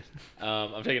 I'm just kidding.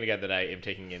 I'm taking a guy that I am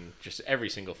taking in just every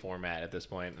single format at this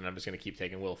point, and I'm just going to keep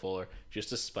taking Will Fuller just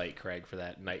to spite Craig for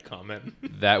that night comment.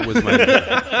 That was my.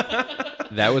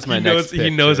 That was my next. He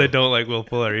pick, knows too. I don't like Will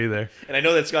Fuller either. And I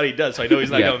know that Scotty does, so I know he's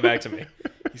not Yeah. coming back to me.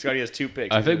 Scotty has 2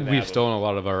 picks. I He's think gonna we've nab him. stolen a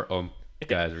lot of our own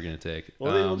guys we're gonna take.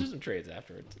 Well, we'll do some trades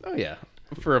afterwards. Oh yeah,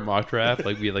 for a mock draft,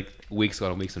 like we had like weeks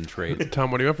on weeks on trade.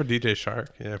 Tom, what do you want for DJ Shark?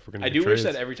 Yeah, if we're going to I do wish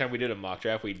that every time we did a mock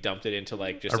draft, we dumped it into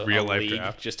like just A real-life league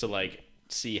draft. just to like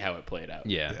see how it played out.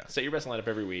 Yeah. Set your best lineup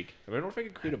every week. I wonder if I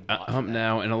could create a bot. for that.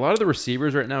 Now, and a lot of the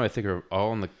receivers right now, I think are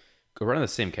all in the around the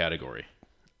same category.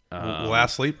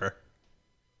 last sleeper.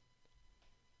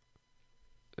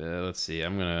 Let's see.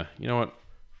 I'm gonna. You know what?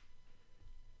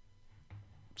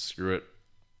 Screw it.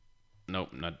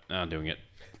 Nope, not doing it.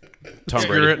 Tom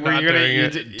Screw Brady. it, not doing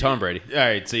it. Tom Brady. All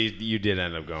right, so you did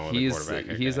end up going with a He's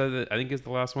quarterback. he's okay. I think he's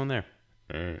the last one there.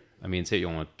 All right. I mean, say you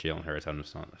don't want Jalen Hurts. I'm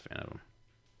just not a fan of him.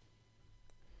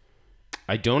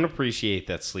 I don't appreciate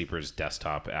that Sleeper's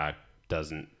desktop app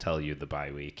doesn't tell you the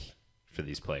bye week for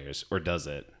these players, or does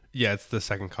it? Yeah, it's the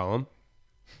second column.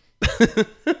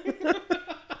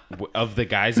 Of the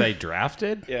guys I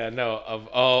drafted? Yeah, no.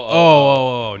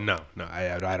 No,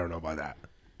 I don't know about that.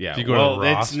 Yeah. If you go to Well, the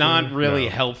it's roster, not really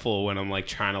no. helpful when I'm like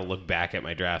trying to look back at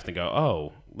my draft and go,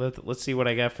 oh, let's see what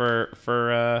I got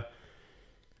for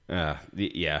yeah. Even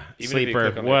if you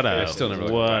Sleeper. click on What their a face, still never look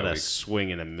at the what bye a weeks.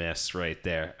 swing and a miss right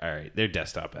there. All right, their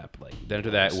desktop app like Then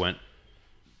after that went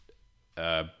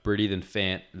Brady, then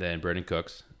Fant, then Brandon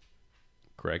Cooks,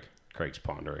 Craig. Craig's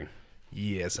pondering.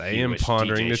 Yes, I He am wished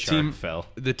pondering. DJ The Shark team fell.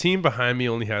 The team behind me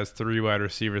only has 3 wide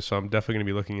receivers, so I'm definitely going to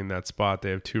be looking in that spot.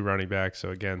 They have 2 running backs, so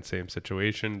again, same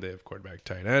situation. They have quarterback,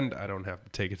 tight end. I don't have to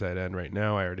take a tight end right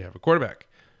now. I already have a quarterback.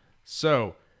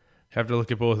 So, have to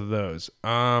look at both of those.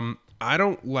 I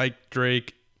don't like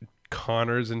Drake.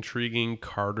 Connor's intriguing.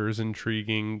 Carter's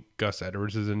intriguing. Gus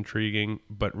Edwards is intriguing.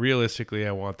 But realistically,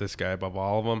 I want this guy above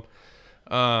all of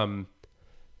them.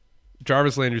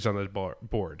 Jarvis Landry's on the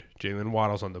board. Jalen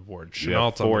Waddle's on the board. You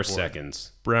have Chenault's on the 4 board.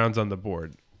 seconds. Brown's on the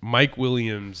board. Mike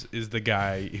Williams is the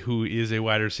guy who is a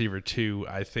wide receiver too.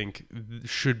 I think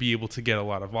should be able to get a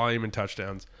lot of volume and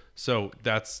touchdowns. So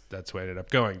that's where I ended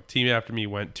up going. Team after me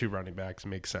went 2 running backs.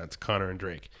 Makes sense. Connor and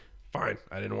Drake. Fine.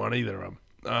 I didn't want either of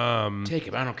them. Take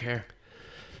him. I don't care.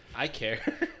 I care.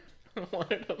 I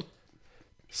wanted him.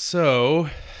 So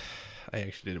I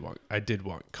actually did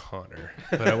want Connor,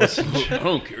 but I wasn't. I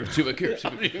don't care. See what cares.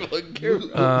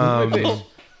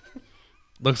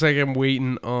 Looks like I'm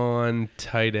waiting on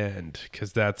tight end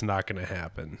because that's not going to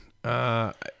happen.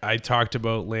 I talked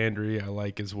about Landry. I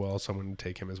like as well, so I'm going to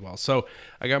take him as well. So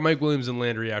I got Mike Williams and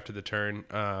Landry after the turn.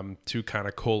 2 kind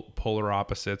of polar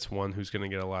opposites. One who's going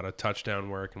to get a lot of touchdown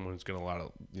work, and one who's going to get a lot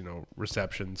of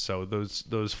receptions. So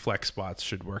those flex spots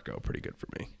should work out pretty good for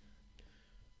me.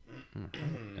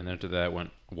 And after that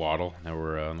went Waddle. Now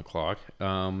we're on the clock.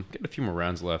 Getting a few more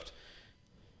rounds left.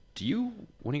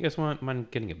 When do you guys mind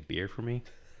getting a beer for me?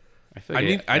 I feel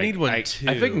like I need one I too.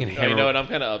 think I can No, hammer, you know what? I'm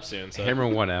kind of up soon. So hammer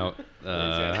one out.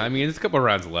 I mean, there's a couple of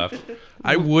rounds left.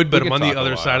 I would, but we I'm could on the talk a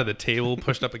other lot. side of the table,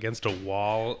 pushed up against a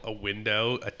wall, a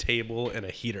window, a table, and a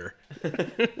heater.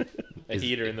 a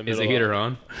heater in the Is middle. the heater of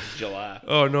on? July.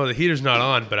 Oh no, the heater's not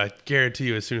on, but I guarantee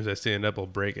you, as soon as I stand up, I'll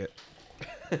break it.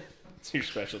 It's your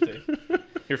specialty.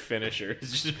 Your finisher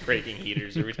is just breaking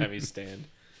heaters every time you stand.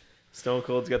 Stone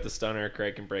Cold's got the stunner.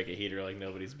 Craig can break a heater like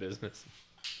nobody's business.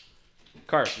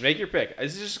 Carbs, make your pick.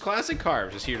 This is just classic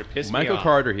Carbs. Just here to piss Michael me off.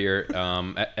 Carter here.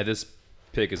 At this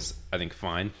pick is I think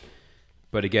fine,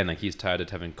 but again, like he's tied to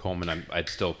Tevin Coleman. I'd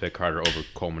still pick Carter over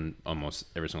Coleman almost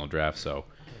every single draft. So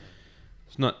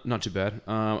it's not too bad.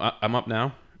 I'm up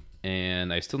now,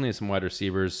 and I still need some wide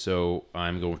receivers. So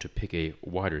I'm going to pick a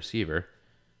wide receiver,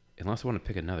 unless I want to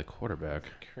pick another quarterback.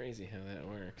 Crazy how that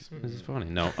works. This is funny.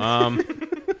 No.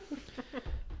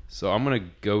 So I'm gonna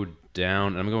go down.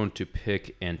 And I'm going to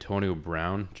pick Antonio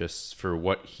Brown just for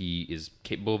what he is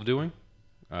capable of doing.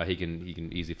 He can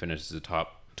easily finish as a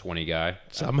top 20 guy.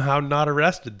 Somehow not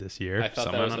arrested this year. I thought that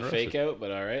Someone was a unarrested. fake out,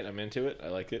 but all right, I'm into it. I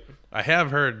like it. I have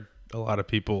heard a lot of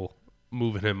people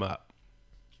moving him up.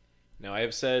 Now, I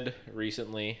have said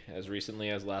recently as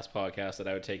last podcast, that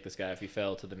I would take this guy if he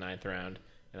fell to the 9th round,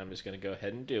 and I'm just going to go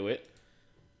ahead and do it.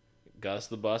 Gus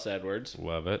the Bus Edwards.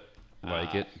 Love it.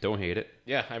 Like it. Don't hate it.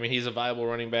 Yeah, I mean, he's a viable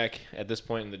running back at this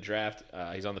point in the draft.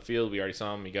 He's on the field. We already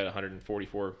saw him. He got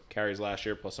 144 carries last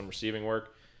year, plus some receiving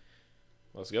work.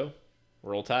 Let's go.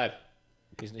 Roll Tide.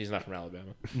 He's not from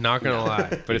Alabama. Not gonna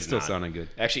lie. But it's still not. sounding good.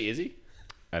 Actually, is he?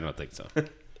 I don't think so.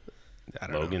 I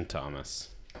don't Logan Thomas.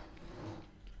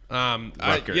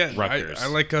 Rutgers. Rutgers. I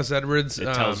like Gus Edwards. It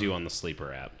tells you on the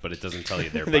sleeper app, but it doesn't tell you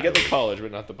their. They get the bye week. college,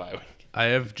 but not the bye week. I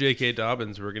have J.K.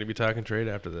 Dobbins. We're going to be talking trade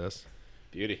after this.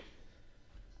 Beauty.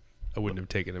 I wouldn't have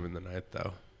taken him in the 9th,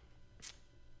 though.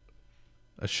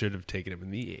 I should have taken him in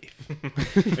the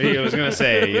 8th. I was gonna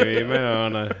say you might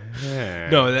wanna. Yeah.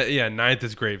 No, 9th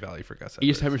is great value for Gus You Edwards.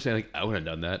 just have me saying, like, I would have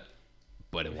done that,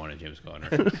 but I wanted James Conner.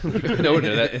 I would have done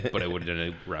that, but I would have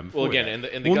done a round before Well, again,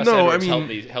 that. and the Well, Gus no, I Edwards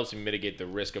mean- helps me mitigate the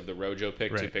risk of the Rojo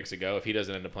pick 2 Right. picks ago. If he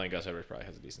doesn't end up playing, Gus Edwards probably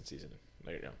has a decent season.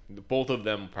 There you go. Both of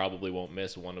them probably won't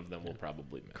miss. One of them will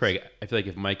probably miss. Craig, I feel like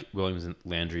if Mike Williams and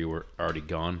Landry were already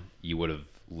gone, you would have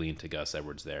leaned to Gus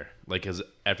Edwards there. Like, because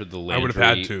after the I would Landry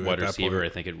have had to wide at that receiver,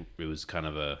 point. I think it was kind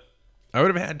of a... I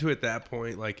would have had to at that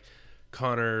point. Like,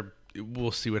 Connor,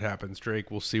 we'll see what happens. Drake,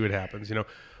 we'll see what happens.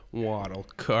 Waddle,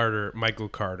 Carter, Michael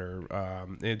Carter,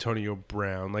 Antonio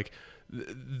Brown. Like,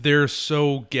 they're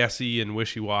so guessy and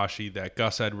wishy-washy that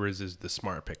Gus Edwards is the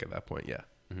smart pick at that point, yeah.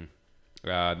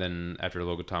 Then after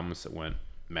Logan Thomas, it went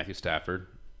Matthew Stafford.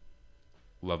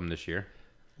 Love him this year.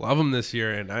 Love him this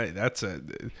year, and that's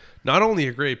not only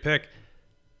a great pick.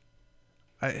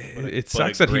 It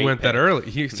sucks that he great went that pick.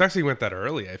 early. He sucks he went that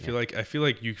early. I feel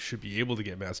like you should be able to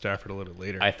get Matt Stafford a little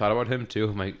later. I thought about him too.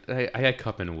 I'm like, I had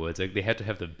Cup and Woods. Like, they had to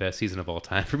have the best season of all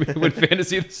time for me to win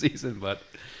fantasy this season. But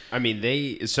I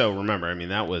mean, so remember, I mean,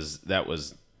 that was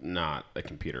not a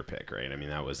computer pick, right? I mean,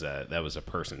 that was a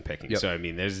person picking. Yep. So I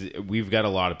mean, we've got a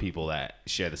lot of people that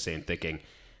share the same thinking.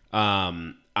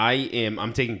 I'm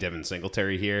taking Devin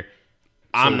Singletary here.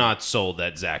 I'm not sold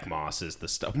that Zach Moss is the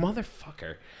stuff,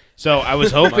 motherfucker. So I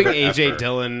was hoping AJ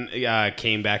Dillon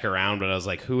came back around, but I was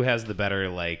like, who has the better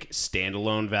like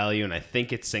standalone value? And I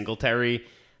think it's Singletary.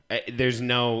 There's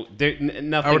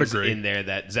nothing's agree. in there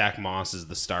that Zach Moss is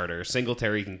the starter.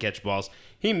 Singletary can catch balls.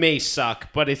 He may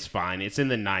suck, but it's fine. It's in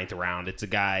the 9th round. It's a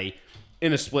guy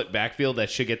in a split backfield that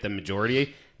should get the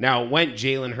majority. Now, it went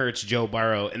Jalen Hurts, Joe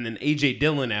Burrow, and then A.J.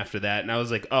 Dillon after that. And I was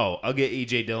like, oh, I'll get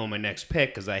A.J. Dillon my next pick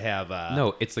because I have...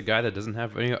 no, it's the guy that doesn't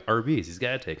have any RBs. He's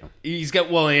got to take him. He's got...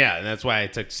 Well, yeah, and that's why I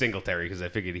took Singletary because I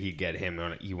figured he'd get him.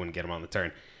 He wouldn't get him on the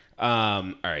turn.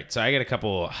 All right, so I got a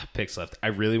couple picks left. I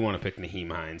really want to pick Naheem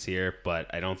Hines here,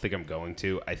 but I don't think I'm going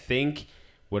to. I think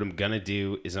what I'm going to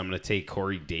do is I'm going to take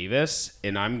Corey Davis,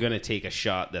 and I'm going to take a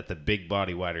shot that the big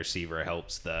body wide receiver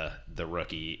helps the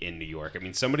rookie in New York. I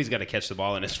mean, somebody's got to catch the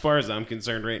ball, and as far as I'm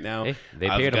concerned right now, Hey, they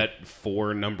I've paid him. got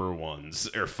 4 number ones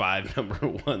or 5 number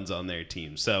ones on their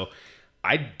team. So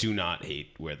I do not hate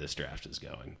where this draft is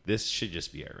going. This should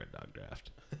just be our Red Dog draft.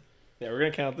 Yeah, we're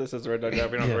going to count this as the Red Dog draft.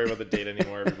 We don't have to worry about the date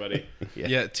anymore, everybody.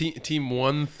 yeah, team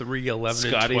 1, 3, 11,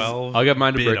 and Scotty's- 12. I'll get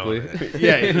mine to bid on Brickley. it.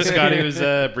 Yeah, Scotty was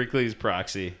Brickley's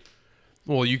proxy.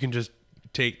 Well, you can just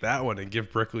take that one and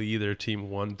give Brickley either team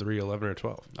 1, 3, 11, or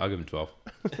 12. I'll give him 12.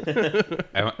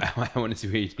 I want to see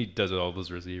what he does with all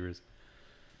those receivers.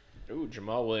 Ooh,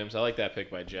 Jamal Williams. I like that pick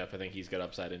by Jeff. I think he's got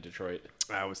upside in Detroit.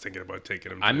 I was thinking about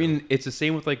taking him. I too. mean, it's the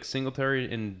same with like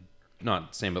Singletary and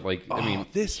not same, but like I mean,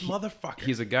 this motherfucker.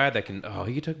 he's a guy that can. Oh,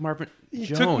 he took Marvin Jones.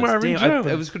 took Marvin Damn, Jones.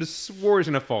 I was could have swore he's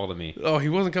gonna fall to me. Oh, he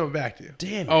wasn't coming back to you.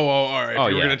 Damn it. Oh, all right. Oh, if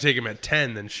you were yeah. gonna take him at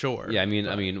 10, then sure. Yeah, I mean,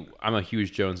 I'm a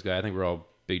huge Jones guy. I think we're all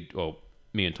big. Well,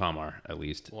 me and Tom are at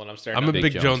least. Well, and I'm staring. I'm down a big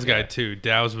big Jones Jones guy guy. too.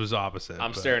 Dow's was opposite.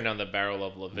 I'm but- staring down the barrel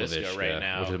of LaVisca Laviska, right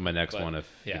now, which is my next but- one. If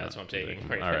yeah, you know, that's what I'm taking. like,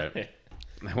 Right all now. right.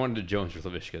 I wanted a Jones with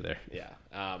Laviska there. Yeah.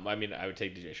 I mean, I would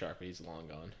take DJ Sharp, but he's long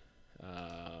gone.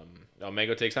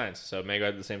 Mango takes Hines. So Mango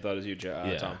had the same thought as you,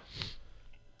 Yeah. Tom.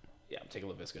 Yeah, I'm taking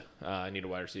LaVisca. I need a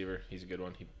wide receiver. He's a good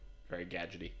one. He's very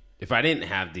gadgety. If I didn't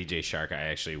have DJ Shark, I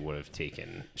actually would have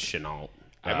taken Chenault.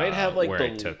 I might have, like, where I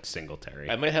the- took Singletary.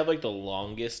 I might have like the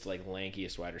longest, like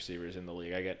lankiest wide receivers in the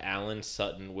league. I got Allen,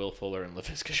 Sutton, Will Fuller, and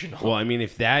LaVisca Chenault. Well, I mean,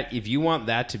 if you want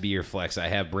that to be your flex, I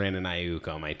have Brandon Ayuk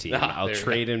on my team. Ah, I'll there we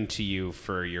trade him to you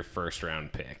for your first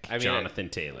round pick, I mean, Jonathan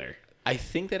Taylor. I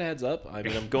think that adds up. I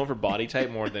mean, I'm going for body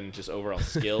type more than just overall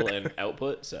skill and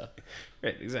output. So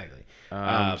Right, exactly.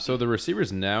 So the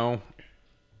receivers now,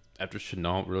 after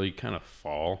Chenault, really kind of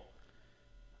fall.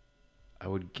 I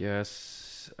would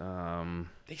guess.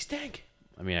 They stink.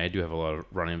 I mean, I do have a lot of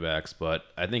running backs, but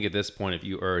I think at this point, if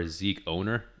you are a Zeke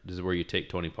owner, this is where you take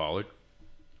Tony Pollard.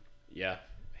 Yeah,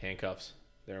 handcuffs.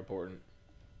 They're important.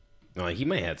 No, he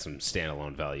might have some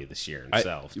standalone value this year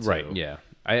himself. Right, too. yeah.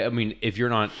 I mean, if you're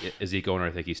not a Zeke owner,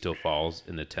 I think he still falls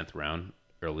in the 10th round,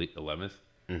 early 11th.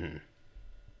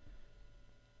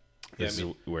 This is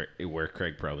where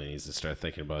Craig probably needs to start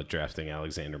thinking about drafting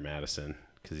Alexander Madison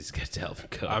because he's got Dalvin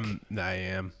Cook. I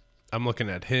am. I'm looking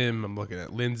at him. I'm looking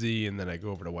at Lindsey, and then I go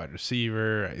over to wide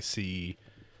receiver. I see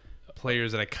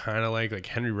players that I kind of like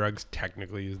Henry Ruggs.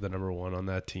 Technically, is the number one on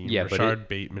that team. Yeah, but Rashard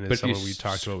Bateman is someone we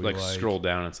talked about. We like. Scroll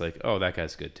down, it's like, oh, that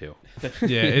guy's good too.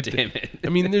 Yeah, Damn it. I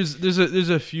mean, there's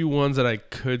a few ones that I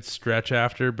could stretch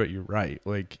after, but you're right.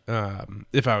 Like,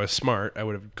 if I was smart, I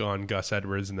would have gone Gus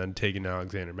Edwards and then taken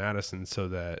Alexander Madison so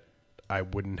that I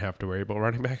wouldn't have to worry about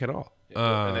running back at all.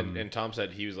 And Tom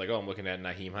said he was like, "Oh, I'm looking at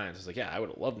Naheem Hines." I was like, "Yeah, I would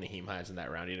have loved Naheem Hines in that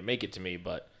round. He didn't make it to me,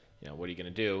 but what are you gonna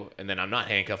do?" And then I'm not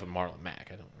handcuffing Marlon Mack.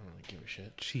 I don't really give a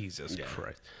shit. Jesus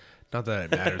Christ! Not that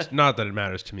it matters. Not that it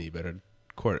matters to me, but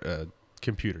a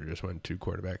computer just went 2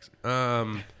 quarterbacks.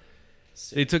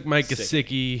 They took Mike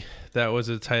Gesicki. That was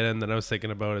a tight end that I was thinking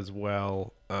about as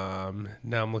well. Now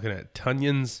I'm looking at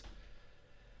Tunyons,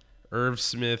 Irv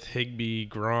Smith, Higbee,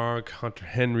 Gronk, Hunter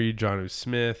Henry, Jonnu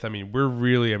Smith. I mean,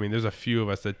 there's a few of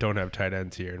us that don't have tight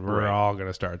ends here, and we're all going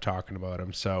to start talking about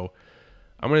them. So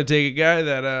I'm going to take a guy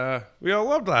that we all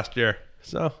loved last year.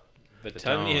 So The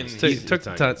Tunyons.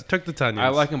 took the Tunyons. I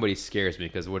like him, but he scares me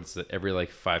because every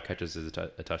 5 catches is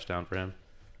a touchdown for him.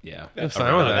 Yeah. That's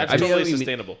fine with that. That's totally I mean,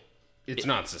 sustainable. It's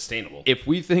not sustainable. If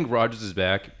we think Rodgers is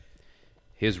back,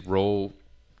 his role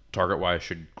target-wise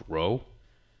should grow.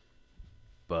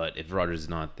 But if Rodgers is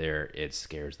not there, it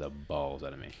scares the balls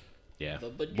out of me. Yeah.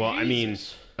 But Well, I mean,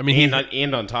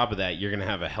 and on top of that, you're going to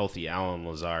have a healthy Alan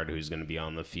Lazard who's going to be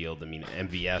on the field. I mean,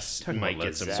 MVS might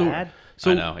get some.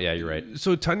 So I know. Yeah, you're right.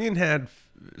 So Tunyon had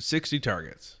 60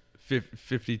 targets,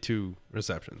 52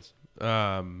 receptions.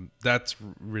 That's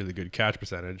really good catch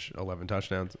percentage, 11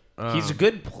 touchdowns. He's a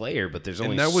good player, but there's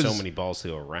only that was- so many balls to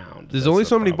go around. There's That's only the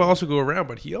so many problem. balls to go around,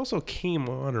 but he also came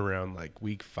on around like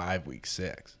week 5, week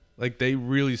 6. Like they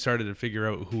really started to figure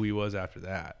out who he was after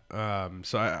that.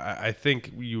 So I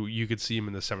think you could see him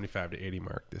in the 75 to 80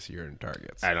 mark this year in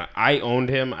targets. I owned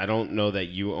him. I don't know that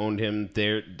you owned him.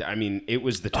 I mean, it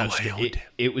was the touchdown.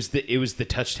 It was the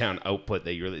touchdown output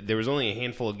that you really. There was only a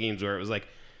handful of games where it was like,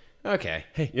 okay,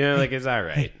 Hey, like it's all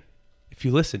right. Hey, if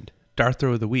you listened, Dart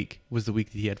Throw of the Week was the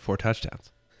week that he had 4 touchdowns.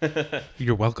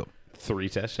 You're welcome. 3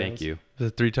 touchdowns. Thank you. Was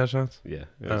it 3 touchdowns? Yeah.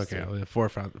 Okay, well, 4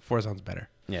 sounds better.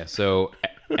 Yeah, so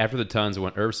after the Tons, I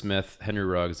went Irv Smith, Henry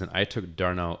Ruggs, and I took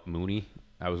Darnell Mooney.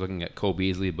 I was looking at Cole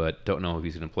Beasley, but don't know if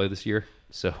he's going to play this year.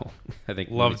 So I think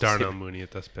Love Mooney's a Darnell Mooney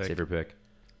at this pick. safer pick.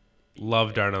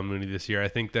 Love Darnell Mooney this year. I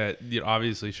think that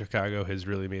obviously Chicago has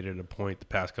really made it a point the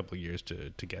past couple of years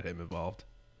to get him involved.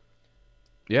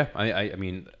 Yeah, I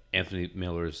mean, Anthony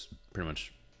Miller's pretty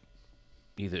much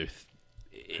either,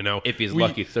 I know. if he's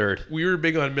lucky, third. We were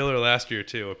big on Miller last year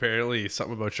too. Apparently,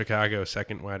 something about Chicago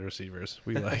second wide receivers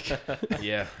we like.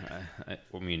 Yeah, I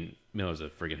mean, Miller's a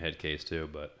freaking head case too,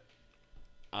 but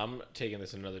I'm taking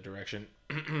this in another direction.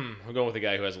 I'm going with a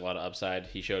guy who has a lot of upside.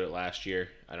 He showed it last year.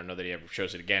 I don't know that he ever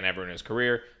shows it again ever in his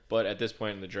career, but at this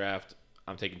point in the draft,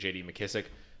 I'm taking J.D. McKissick.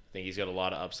 I think he's got a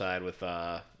lot of upside with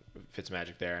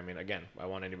Fitzmagic there. I mean, again, I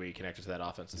want anybody connected to that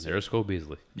offense. there's Cole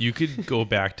Beasley. You could go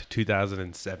back to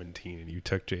 2017 and you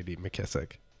took J.D.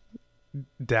 McKissick.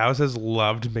 Dow's has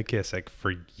loved McKissick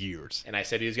for years. And I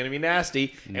said he was going to be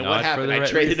nasty. And Not what for happened? the I right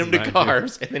traded him to reasons, mind you.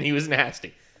 Carbs, and then he was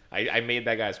nasty. I made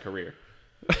that guy's career.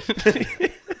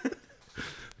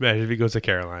 Imagine if he goes to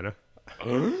Carolina.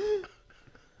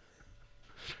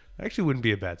 Actually, wouldn't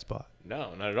be a bad spot.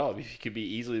 No, not at all. He could be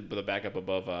easily the backup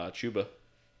above Chuba.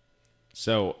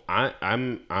 So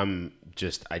I'm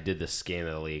just I did the scan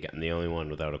of the league. I'm the only one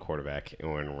without a quarterback,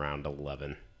 and we're in round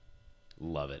 11.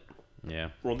 Love it. Yeah.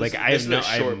 Well, Like, this, I this have is a no- I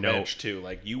have short no- bench too.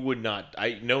 Like you would not.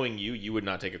 Knowing you would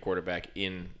not take a quarterback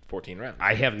in 14 rounds.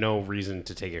 I have no reason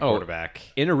to take a Oh, quarterback.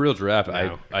 In a real draft,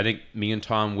 No. I think me and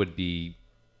Tom would be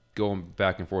going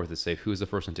back and forth to say who's the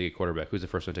first one to take a quarterback, who's the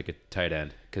first one to take a tight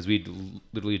end, because we'd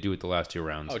literally do it the last 2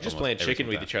 rounds. Oh, just almost playing every chicken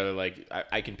single with time. each other. Like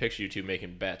I can picture you two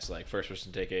making bets. Like first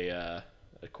person to take a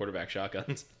quarterback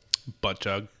shotguns. Butt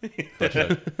chug.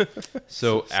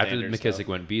 So after Standard McKissick stuff.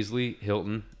 went Beasley,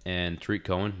 Hilton, and Tariq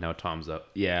Cohen. Now Tom's up.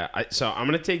 Yeah, so I'm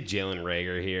going to take Jalen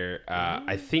Reagor here.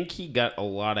 I think he got a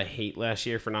lot of hate last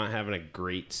year for not having a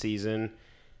great season.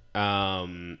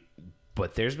 But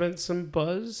there's been some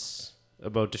buzz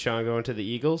about Deshaun going to the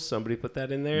Eagles. Somebody put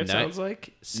that in there. It sounds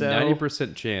like so.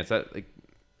 90% chance. That like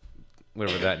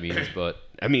whatever that means, but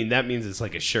I mean, that means it's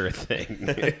like a sure thing.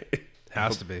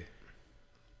 Has to be.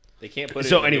 They can't put it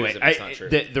So in the anyway, news if it's not true.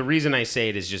 the reason I say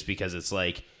it is just because it's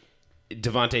like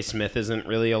Devontae Smith isn't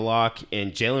really a lock,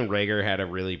 and Jalen Reagor had a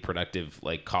really productive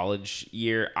like college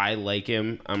year. I like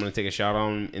him. I'm going to take a shot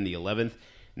on him in the 11th.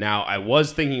 Now, I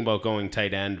was thinking about going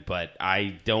tight end, but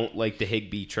I don't like the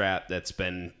Higbee trap that's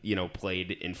been,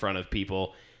 played in front of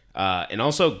people. And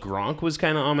also Gronk was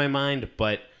kind of on my mind,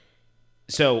 but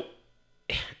so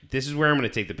this is where I'm going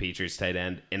to take the Patriots tight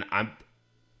end, and I'm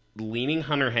leaning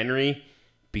Hunter Henry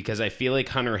because I feel like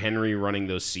Hunter Henry running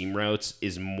those seam routes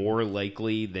is more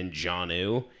likely than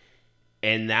Jonnu.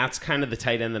 And that's kind of the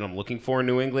tight end that I'm looking for in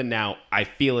New England. Now, I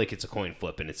feel like it's a coin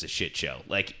flip and it's a shit show.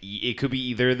 Like, it could be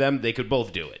either of them. They could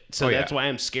both do it. So that's why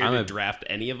I'm scared to draft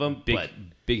any of them.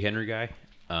 Big Henry guy.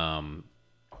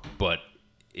 But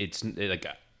like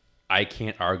I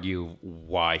can't argue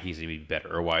why he's going to be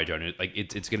better or why Jonnu. Like,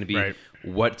 it's going to be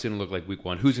what's going to look like week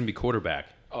one. Who's going to be quarterback?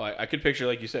 Oh, I could picture,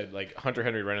 like you said, like Hunter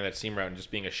Henry running that seam route and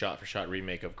just being a shot-for-shot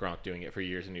remake of Gronk doing it for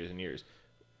years and years and years.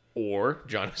 Or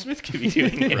Jonnu Smith could be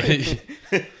doing it.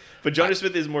 But Jonnu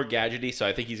Smith is more gadgety, so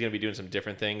I think he's going to be doing some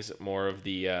different things. More of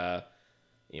the,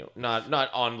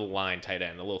 not on the line tight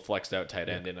end, a little flexed out tight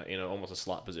end in almost a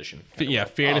slot position.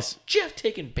 Fantasy. Jeff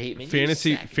taking Bateman.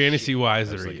 Fantasy wise,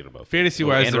 they're even. Fantasy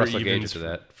wise, they're even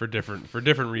for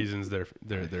different reasons. They're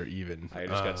even. I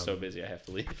just got so busy, I have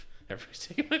to leave. Everybody's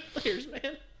taking my players,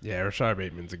 man. Yeah, Rashard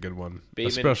Bateman's a good one,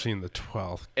 Bateman, especially in the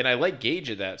 12th. And I like Gage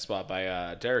at that spot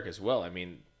by Derek as well. I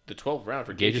mean, the 12th round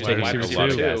for Gage is taking wide a lot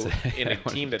of receiver guys. in a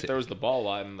team that throws the ball a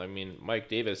lot. And I mean, Mike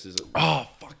Davis is.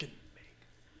 Fucking.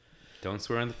 Don't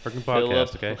swear on the freaking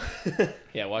podcast, okay?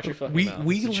 Yeah, watch your fucking We mouth.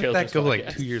 we It's a let children's that go podcast.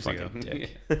 like 2 years ago. Fucking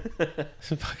dick.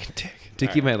 Fucking dick.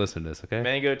 Dickie might listen to this, okay?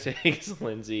 Mango takes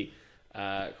Lindsey.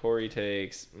 Corey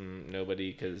takes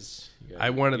nobody because I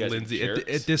wanted Lindsey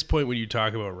at this point when you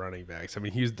talk about running backs. I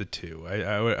mean, he's the 2.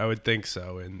 I would think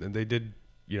so, and they did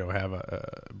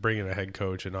have bring in a head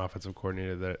coach and offensive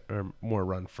coordinator that are more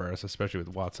run first, especially with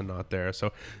Watson not there.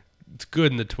 So it's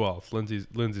good in the 12th.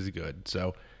 Lindsey's good.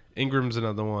 So Ingram's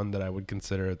another one that I would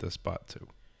consider at this spot too.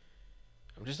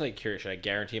 I'm just like curious. Should I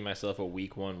guarantee myself a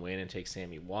week 1 win and take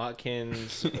Sammy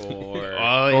Watkins or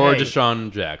Or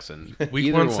Deshaun Jackson. Week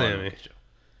Either 1 Sammy.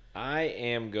 I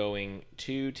am going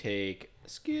to take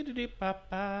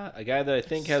a guy that I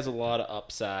think has a lot of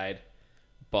upside,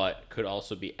 but could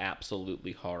also be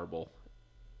absolutely horrible.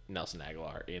 Nelson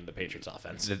Aguilar in the Patriots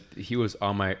offense. He was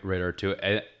on my radar too.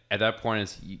 At that point,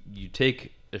 it's you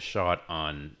take a shot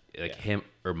on him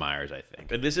or Myers, I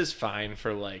think. And this is fine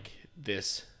for like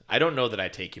this. I don't know that I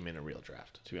take him in a real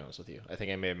draft, to be honest with you. I think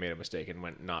I may have made a mistake and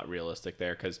went not realistic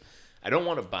there because I don't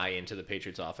want to buy into the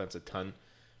Patriots offense a ton.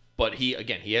 But he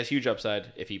has huge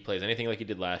upside. If he plays anything like he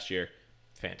did last year,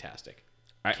 fantastic.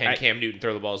 Can Cam Newton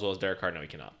throw the ball as well as Derek Carr? No, he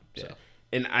cannot. So. Yeah.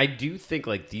 And I do think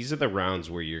like these are the rounds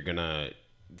where you're gonna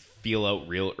feel out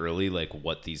real early like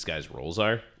what these guys' roles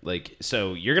are. Like,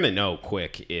 so you're gonna know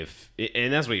quick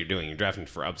and that's what you're doing. You're drafting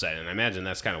for upside, and I imagine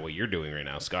that's kind of what you're doing right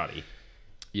now, Scotty.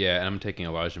 Yeah, and I'm taking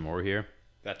Elijah Moore here.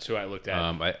 That's who I looked at.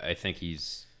 I think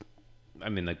he's. I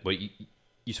mean, like what you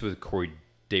said with Corey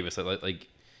Davis, like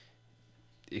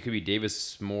it could be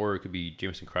Davis Moore, it could be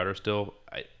Jamison Crowder still.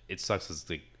 It sucks as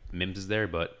like Mims is there,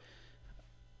 but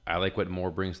I like what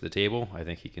Moore brings to the table. I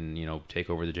think he can, take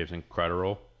over the Jamison Crowder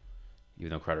role,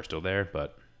 even though Crowder's still there.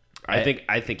 But I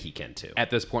think he can too. At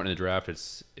this point in the draft,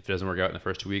 if it doesn't work out in the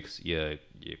first 2 weeks, you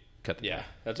cut the yeah,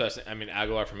 that's what I was saying. I mean,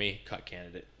 Aguilar for me, cut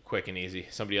candidate, quick and easy.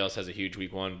 Somebody else has a huge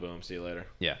week 1, boom, see you later.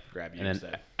 Yeah, grab you and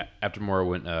instead. Then after Moore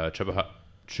went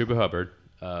Chuba Hubbard,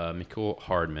 Mecole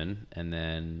Hardman, and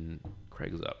then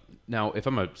Craig's up. Now, if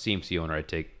I'm a CMC owner, I'd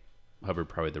take Hubbard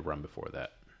probably the run before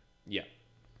that. Yeah.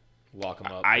 Lock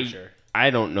him up for sure.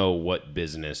 I don't know what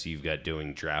business you've got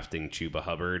doing drafting Chuba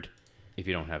Hubbard if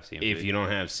you don't have CMC. If you don't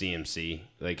have CMC,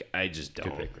 like I just don't.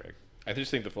 Good pick, Greg. I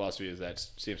just think the philosophy is that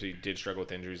CMC did struggle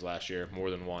with injuries last year, more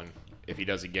than one. If he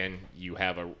does again, you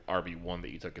have a RB1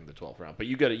 that you took in the 12th round, but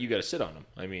you got to sit on him.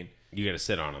 I mean, you got to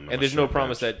sit on him. And there's no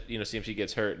promise that CMC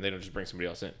gets hurt and they don't just bring somebody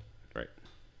else in.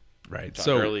 Right.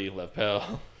 So early, Lev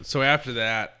Bell. So after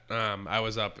that, I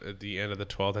was up at the end of the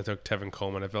 12th. I took Tevin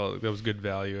Coleman. I felt like that was good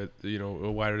value.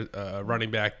 A wider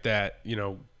running back that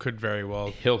could very well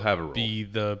he'll have a role. Be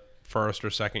the first or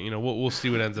second. We'll see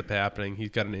what ends up happening. He's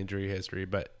got an injury history,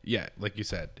 but yeah, like you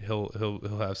said, he'll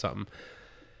have something.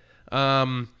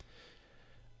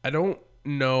 I don't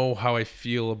know how I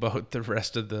feel about the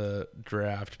rest of the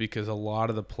draft because a lot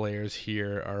of the players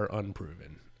here are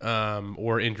unproven.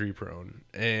 or injury prone.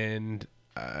 And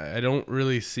I don't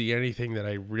really see anything that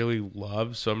I really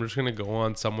love. So I'm just going to go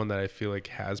on someone that I feel like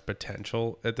has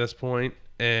potential at this point.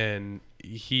 And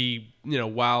he,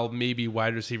 while maybe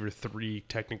wide receiver 3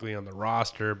 technically on the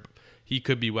roster, he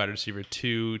could be wide receiver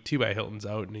 2. T.Y. Hilton's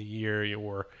out in a year,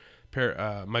 or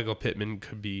Michael Pittman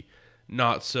could be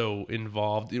not so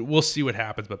involved. We'll see what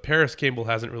happens, but Paris Campbell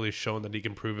hasn't really shown that he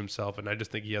can prove himself, and I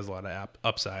just think he has a lot of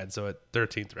upside. So at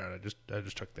 13th round, I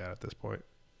just took that at this point.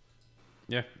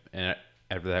 Yeah, and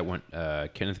after that went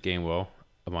Kenneth Gainwell,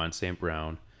 Amon St.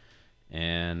 Brown,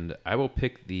 and I will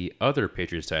pick the other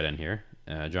Patriots tight end here,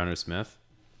 Jonnu Smith,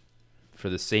 for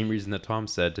the same reason that Tom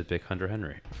said to pick Hunter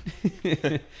Henry.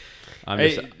 I'm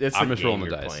just rolling the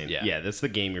dice. Playing. Yeah. Yeah, that's the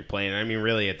game you're playing. I mean,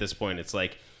 really, at this point, it's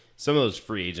like some of those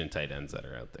free agent tight ends that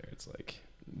are out there. It's like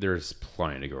there's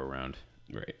plenty to go around.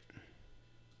 Right.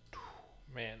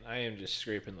 Man, I am just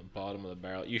scraping the bottom of the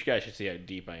barrel. You guys should see how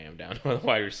deep I am down on the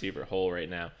wide receiver hole right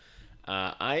now.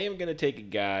 I am going to take a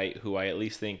guy who I at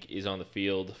least think is on the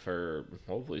field for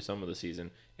hopefully some of the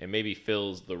season and maybe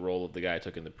fills the role of the guy I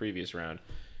took in the previous round.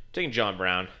 I'm taking John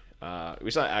Brown.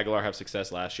 We saw Aguilar have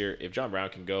success last year. If John Brown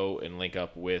can go and link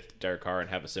up with Derek Carr and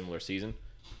have a similar season,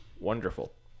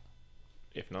 wonderful.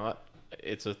 If not,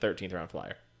 it's a 13th round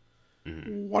flyer.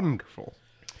 Mm-hmm. Wonderful.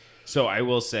 So I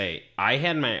will say, I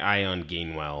had my eye on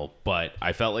Gainwell, but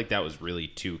I felt like that was really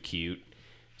too cute.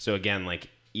 So again, like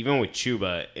even with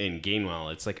Chuba and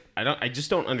Gainwell, it's like I just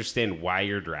don't understand why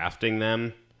you're drafting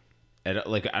them. I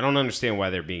don't understand why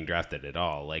they're being drafted at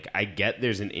all. Like I get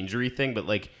there's an injury thing, but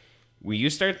like when you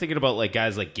start thinking about like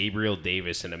guys like Gabriel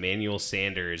Davis and Emmanuel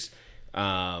Sanders,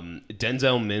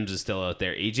 Denzel Mims is still out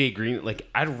there, AJ Green, like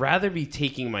I'd rather be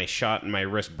taking my shot and my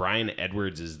risk. Brian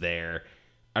Edwards is there.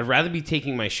 I'd rather be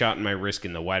taking my shot and my risk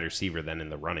in the wide receiver than in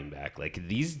the running back. Like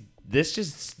this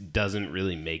just doesn't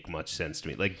really make much sense to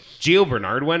me. Like Gio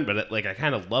Bernard went, but like I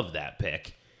kind of love that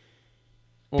pick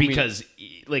because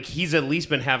like he's at least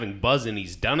been having buzz and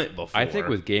he's done it before. I think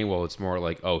with Gainwell, it's more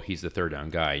like, oh, he's the third down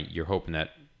guy. You're hoping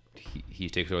that he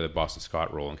takes over the Boston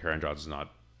Scott role and Karen Johnson's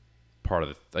not part of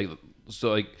the like.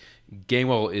 So like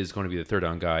Gainwell is going to be the third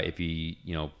down guy if he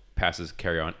passes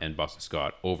Carry-On and Boston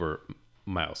Scott over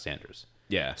Miles Sanders.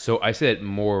 Yeah. So I said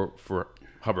more for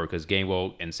Hubbard because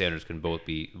Gainwell and Sanders can both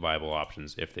be viable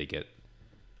options if they get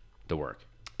the work.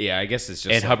 Yeah, I guess it's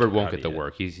just. And like Hubbard won't get the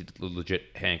work. He's legit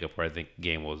handcuffed. Where I think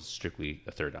Gainwell is strictly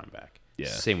a third down back. Yeah.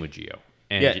 Same with Gio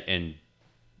and and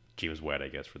James White, I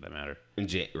guess, for that matter.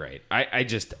 Right. I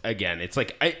just again, it's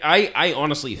like I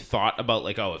honestly thought about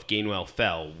like, oh, if Gainwell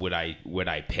fell, would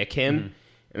I pick him?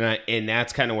 Mm-hmm. And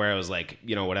that's kind of where I was like,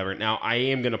 whatever. Now I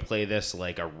am gonna play this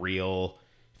like a real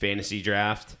fantasy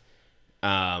draft. So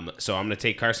I'm going to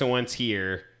take Carson Wentz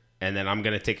here, and then I'm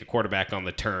going to take a quarterback on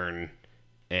the turn,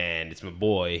 and it's my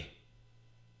boy,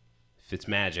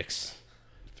 Fitzmagics.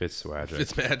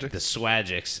 Fitzmagic. The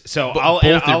Swagics. So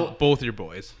both your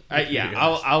boys.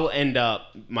 I'll end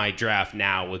up my draft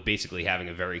now with basically having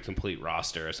a very complete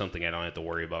roster of something I don't have to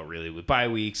worry about really with bye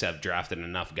weeks. I've drafted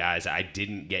enough guys. I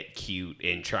didn't get cute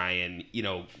and try and,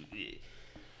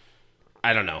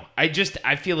 I don't know.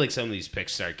 I feel like some of these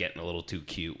picks start getting a little too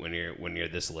cute when you're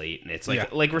this late, and it's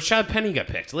like like Rashad Penny got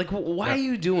picked. Like, why are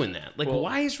you doing that? Like,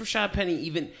 why is Rashad Penny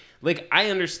even like? I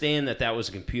understand that was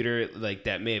a computer like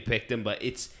that may have picked him, but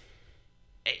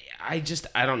I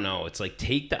don't know. It's like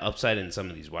take the upside in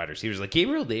some of these wide receivers. Like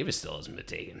Gabriel Davis still hasn't been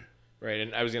taken. Right,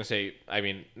 and I was gonna say, I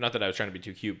mean, not that I was trying to be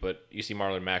too cute, but you see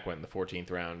Marlon Mack went in the 14th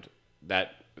round.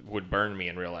 That would burn me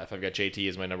in real life. I've got JT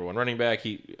as my number one running back.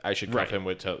 I should cuff him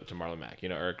to Marlon Mack,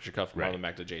 or I should cuff Marlon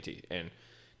Mack to JT. And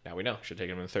now we know. Should take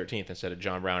him in the 13th instead of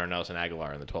John Brown or Nelson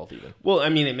Aguilar in the 12th even. Well, I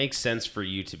mean, it makes sense for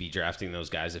you to be drafting those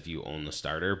guys if you own the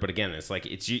starter. But again, it's like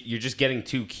you're just getting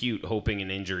too cute hoping an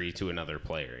injury to another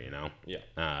player,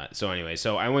 Yeah. So anyway,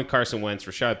 I went Carson Wentz,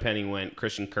 Rashad Penny went,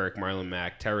 Christian Kirk, Marlon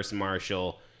Mack, Terrace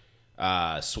Marshall,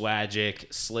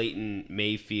 Swagic, Slayton,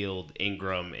 Mayfield,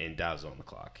 Ingram, and Daz on the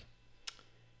clock.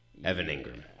 Evan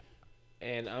Ingram.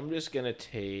 And I'm just going to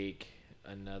take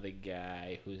another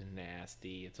guy who's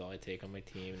nasty. It's all I take on my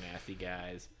team, nasty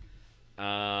guys.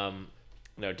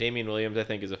 No, Damian Williams, I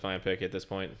think, is a fine pick at this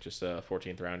point. Just a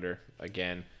 14th rounder.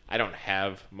 Again, I don't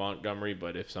have Montgomery,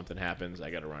 but if something happens, I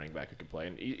got a running back who can play.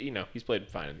 And, he's played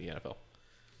fine in the NFL.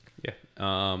 Yeah.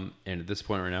 And at this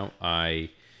point right now, I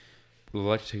would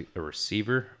like to take a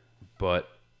receiver, but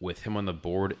with him on the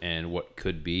board and what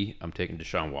could be, I'm taking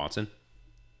Deshaun Watson.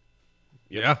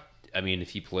 Yeah. I mean,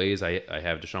 if he plays, I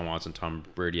have Deshaun Watson, Tom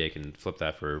Brady. I can flip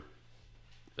that for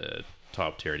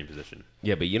top tier any position.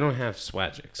 Yeah, but you don't have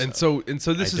Swagic. And so I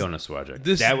this is don't know Swagic.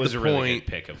 this that is was the a really point.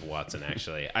 good pick of Watson,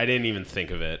 actually. I didn't even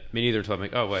think of it. Me neither until I'm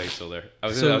like, oh wait, he's still there. I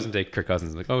was So- going to take Kirk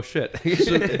Cousins. I'm like, oh shit.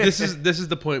 So this is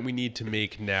the point we need to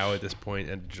make now at this point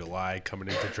in July, coming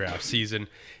into draft season.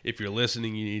 If you're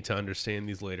listening, you need to understand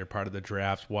these later part of the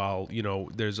draft. While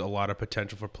there's a lot of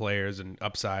potential for players and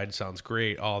upside, sounds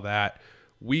great, all that.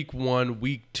 Week 1,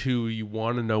 week 2, you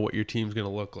want to know what your team's going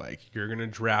to look like. You're going to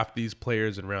draft these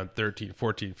players in round 13,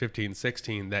 14, 15,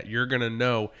 16 that you're going to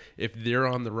know if they're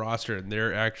on the roster and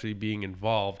they're actually being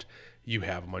involved. You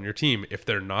have them on your team. If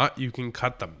they're not, you can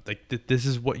cut them. Like this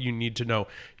is what you need to know.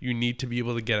 You need to be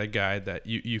able to get a guy that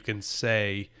you can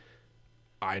say,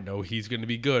 I know he's going to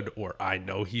be good, or I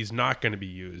know he's not going to be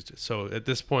used. So at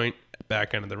this point,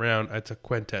 back end of the round, I took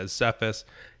Quintez Cephas.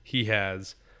 He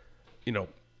has,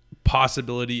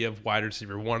 possibility of wide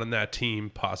receiver 1 on that team,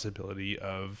 possibility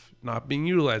of not being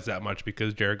utilized that much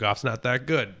because Jared Goff's not that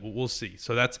good. We'll see.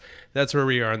 So that's where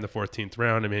we are in the 14th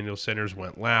round. Emmanuel Sanders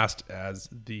went last as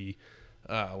the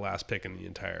last pick in the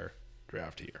entire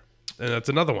draft here. And that's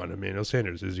another one. Emmanuel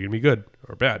Sanders. Is he going to be good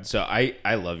or bad? So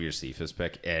I love your Cephas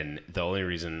pick, and the only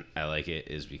reason I like it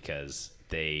is because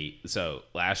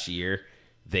last year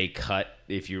they cut,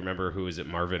 if you remember, who was it,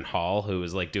 Marvin Hall, who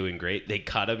was like doing great. They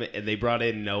cut him and they brought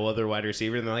in no other wide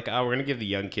receiver, and they're like, oh, we're gonna give the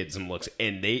young kid some looks,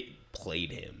 and they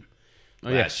played him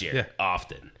last year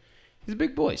often. He's a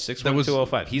big boy, 6'1",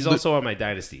 205. He's also on my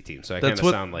dynasty team, so I kind of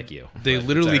sound like you. They but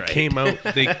literally it's all right. came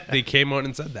out. They came out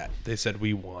and said that. They said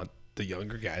we want the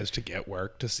younger guys to get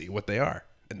work to see what they are,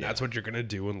 and that's what you're gonna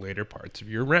do in later parts of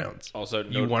your rounds. Also,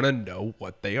 you want to know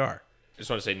what they are. Just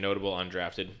want to say notable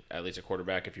undrafted, at least a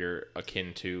quarterback, if you're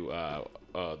akin to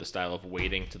the style of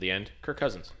waiting to the end. Kirk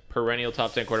Cousins, perennial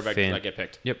top 10 quarterback, does not get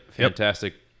picked. Yep,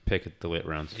 fantastic pick at the late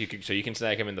rounds. So you can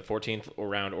snag him in the 14th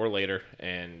round or later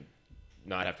and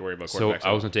not have to worry about So quarterbacks.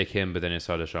 I was going to take him, but then I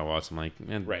saw Deshaun Watson. I'm like,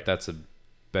 man, Right. that's a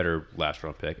better last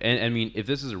round pick. And I mean, if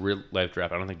this is a real life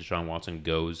draft, I don't think Deshaun Watson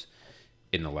goes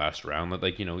in the last round.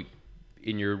 Like,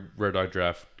 in your Red Dog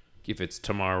draft, if it's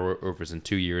tomorrow or if it's in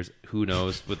 2 years, who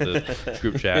knows with the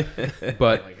group chat.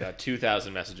 But Oh my God,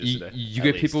 2,000 messages today. you at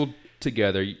get least. people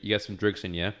together, you got some drinks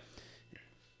in you,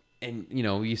 and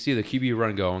you see the QB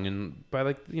run going, and by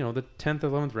the 10th,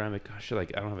 11th round, like, gosh,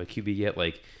 like, I don't have a QB yet.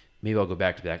 Like, maybe I'll go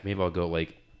back to back. Maybe I'll go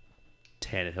like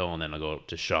Tannehill, and then I'll go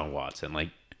to Deshaun Watson. Like,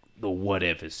 the what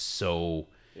if is so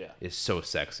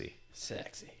sexy.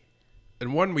 Sexy.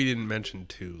 And one we didn't mention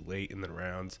too late in the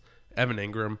rounds, Evan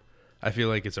Ingram. I feel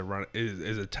like it's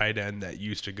is a tight end that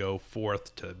used to go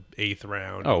 4th to 8th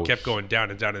round. Oh, kept going down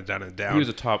and down and down and down. He was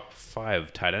a top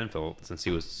 5 tight end since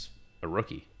he was a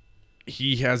rookie.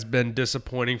 He has been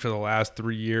disappointing for the last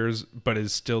 3 years, but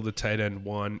is still the tight end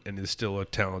 1 and is still a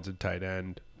talented tight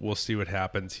end. We'll see what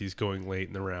happens. He's going late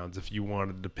in the rounds. If you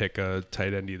wanted to pick a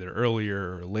tight end either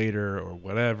earlier or later or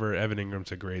whatever, Evan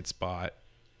Ingram's a great spot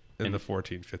in the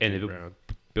 14th, 15th round.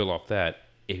 Build off that,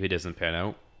 if it doesn't pan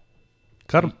out,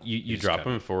 Cut him. you drop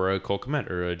him for a Cole Kmet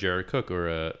or a Jared Cook or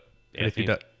a And if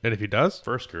he does,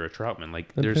 First or a Troutman.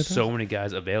 Like, Then there's fantastic. so many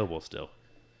guys available still.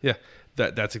 yeah,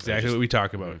 that's exactly what we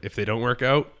talk about. If they don't work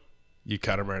out, you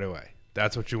cut them right away.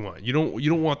 That's what you want. You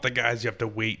don't want the guys you have to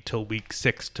wait till week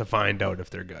 6 to find out if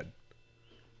they're good.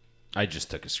 I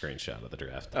just took a screenshot of the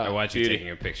draft. Oh, I watched you beauty.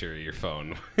 taking a picture of your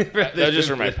phone. That was just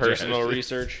for my personal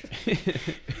research. His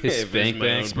If spank it's my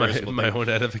banks. own personal My own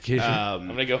edification. I'm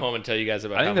going to go home and tell you guys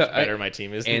about I how think much that- better my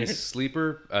team is. And than yours.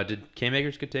 Sleeper, did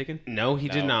K-Makers get taken? No, he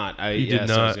did No. not. He did So I was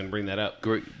not. going to bring that up.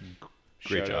 Great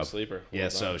Shout out job. Sleeper. Yeah, Well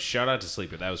so done. shout out to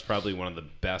Sleeper. That was probably one of the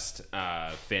best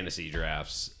fantasy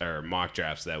drafts or mock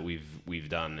drafts that we've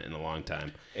done in a long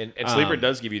time. And Sleeper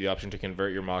does give you the option to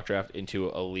convert your mock draft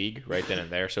into a league right then and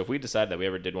there. So if we decide that we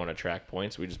ever did want to track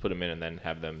points, we just put them in and then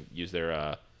have them use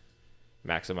their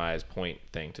maximize point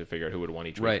thing to figure out who would win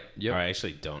each week. Right. Yep. I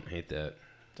actually don't hate that.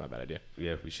 It's not a bad idea.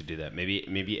 Yeah, we should do that.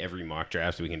 Maybe every mock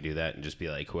draft we can do that and just be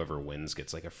like whoever wins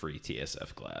gets like a free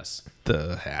TSF glass.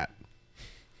 the hat.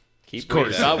 Keep Of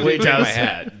course, stop it waiting does my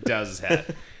hat. does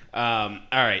hat. All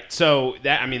right, so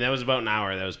that was about an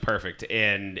hour. That was perfect.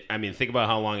 And I mean, think about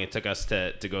how long it took us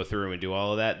to go through and do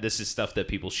all of that. This is stuff that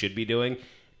people should be doing,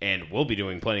 and we'll be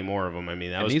doing plenty more of them. I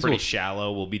mean, that was these pretty will-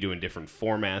 shallow. We'll be doing different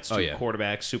formats: Oh, two yeah.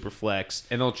 quarterbacks, super flex.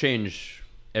 And they'll change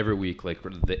every week. Like,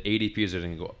 the ADPs are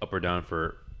going to go up or down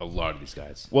for a lot of these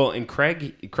guys. Well, and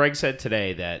Craig said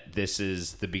today that this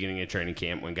is the beginning of training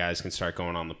camp when guys can start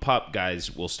going on the pup.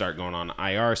 Guys will start going on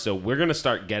IR. So we're going to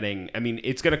start getting, I mean,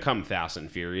 it's going to come fast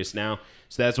and furious now.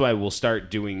 So that's why we'll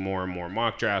start doing more and more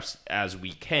mock drafts as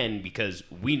we can because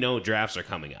we know drafts are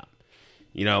coming up.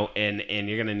 You know, and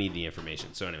you're gonna need the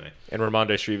information. So anyway, And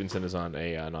Ramondre Stevenson is on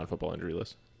a non-football injury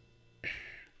list.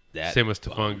 that Same with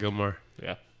Stephon Gilmore.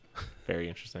 Yeah. Very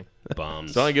interesting.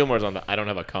 bums. Stephon Gilmore's on the I don't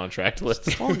have a contract list.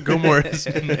 Stephon Gilmore is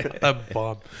a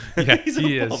bum. Yeah,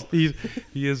 he is.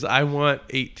 He is. I want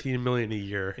 $18 million a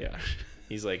year. Yeah.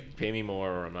 He's like, pay me more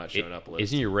or I'm not showing up list.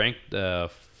 Isn't he ranked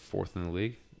fourth in the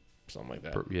league? Something like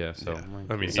that. Yeah, so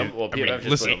I mean, PFF just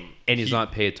listen, put him, and he's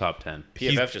not paid top 10.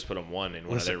 PFF just put him 1 in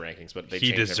one of their rankings, but they he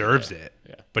changed deserves every day. it.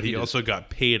 Yeah. But he also got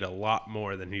paid a lot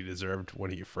more than he deserved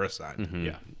when he first signed.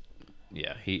 Yeah.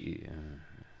 Yeah, he.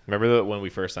 Remember when we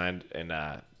first signed in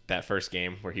that first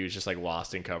game where he was just like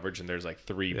lost in coverage and there's like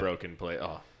 3 broken plays?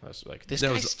 Oh, I was like, this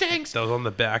guy stinks. That was on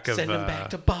the back of. Send him back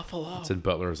to Buffalo. Said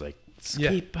Butler was like,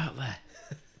 Keep Butler.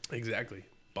 Exactly.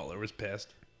 Butler was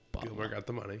pissed. Gilmore got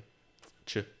the money.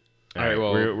 All right,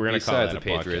 well, we're gonna call besides that a the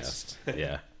Patriots. podcast.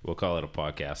 Yeah, we'll call it a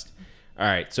podcast. All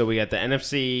right, so we got the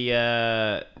NFC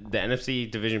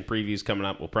division previews coming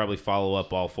up. We'll probably follow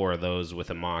up all 4 of those with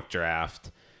a mock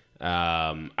draft.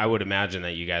 I would imagine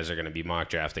that you guys are going to be mock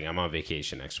drafting. I'm on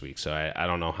vacation next week, so I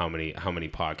don't know how many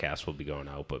podcasts will be going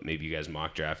out, but maybe you guys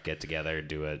mock draft, get together,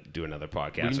 do another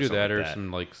podcast. we can do that or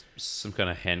something like some kind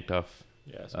of handcuff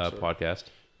podcast.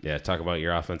 Yeah, talk about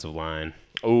your offensive line.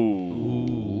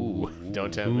 Ooh.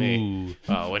 Don't tempt me.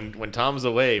 When Tom's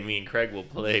away, me and Craig will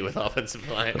play with offensive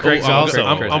line. Craig's also.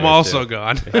 I'm also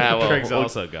gone. Craig's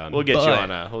also gone. We'll get you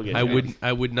on. We'll get you.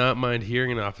 I would not mind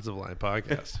hearing an offensive line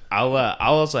podcast. I'll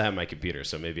also have my computer,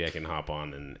 so maybe I can hop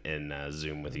on and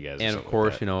Zoom with you guys. And of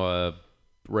course,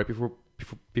 right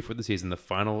before the season, the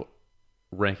final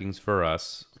rankings for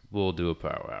us, we'll do a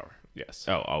power hour. Yes.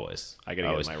 Oh, always. I gotta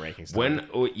always. get my rankings.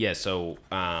 So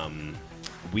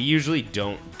we usually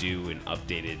don't do an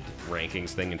updated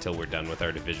rankings thing until we're done with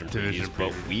our division previews,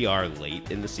 but we are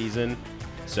late in the season,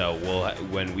 so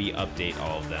when we update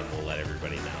all of them, we'll let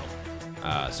everybody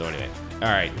know. So anyway, all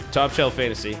right, Top Shelf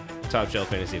Fantasy,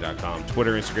 TopShelfFantasy.com,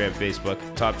 Twitter, Instagram, Facebook,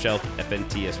 Top Shelf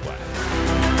FNTSY.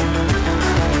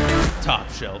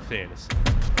 Top Shelf Fantasy.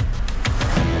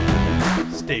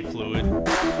 Stay fluid.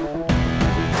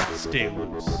 Stay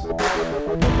loose.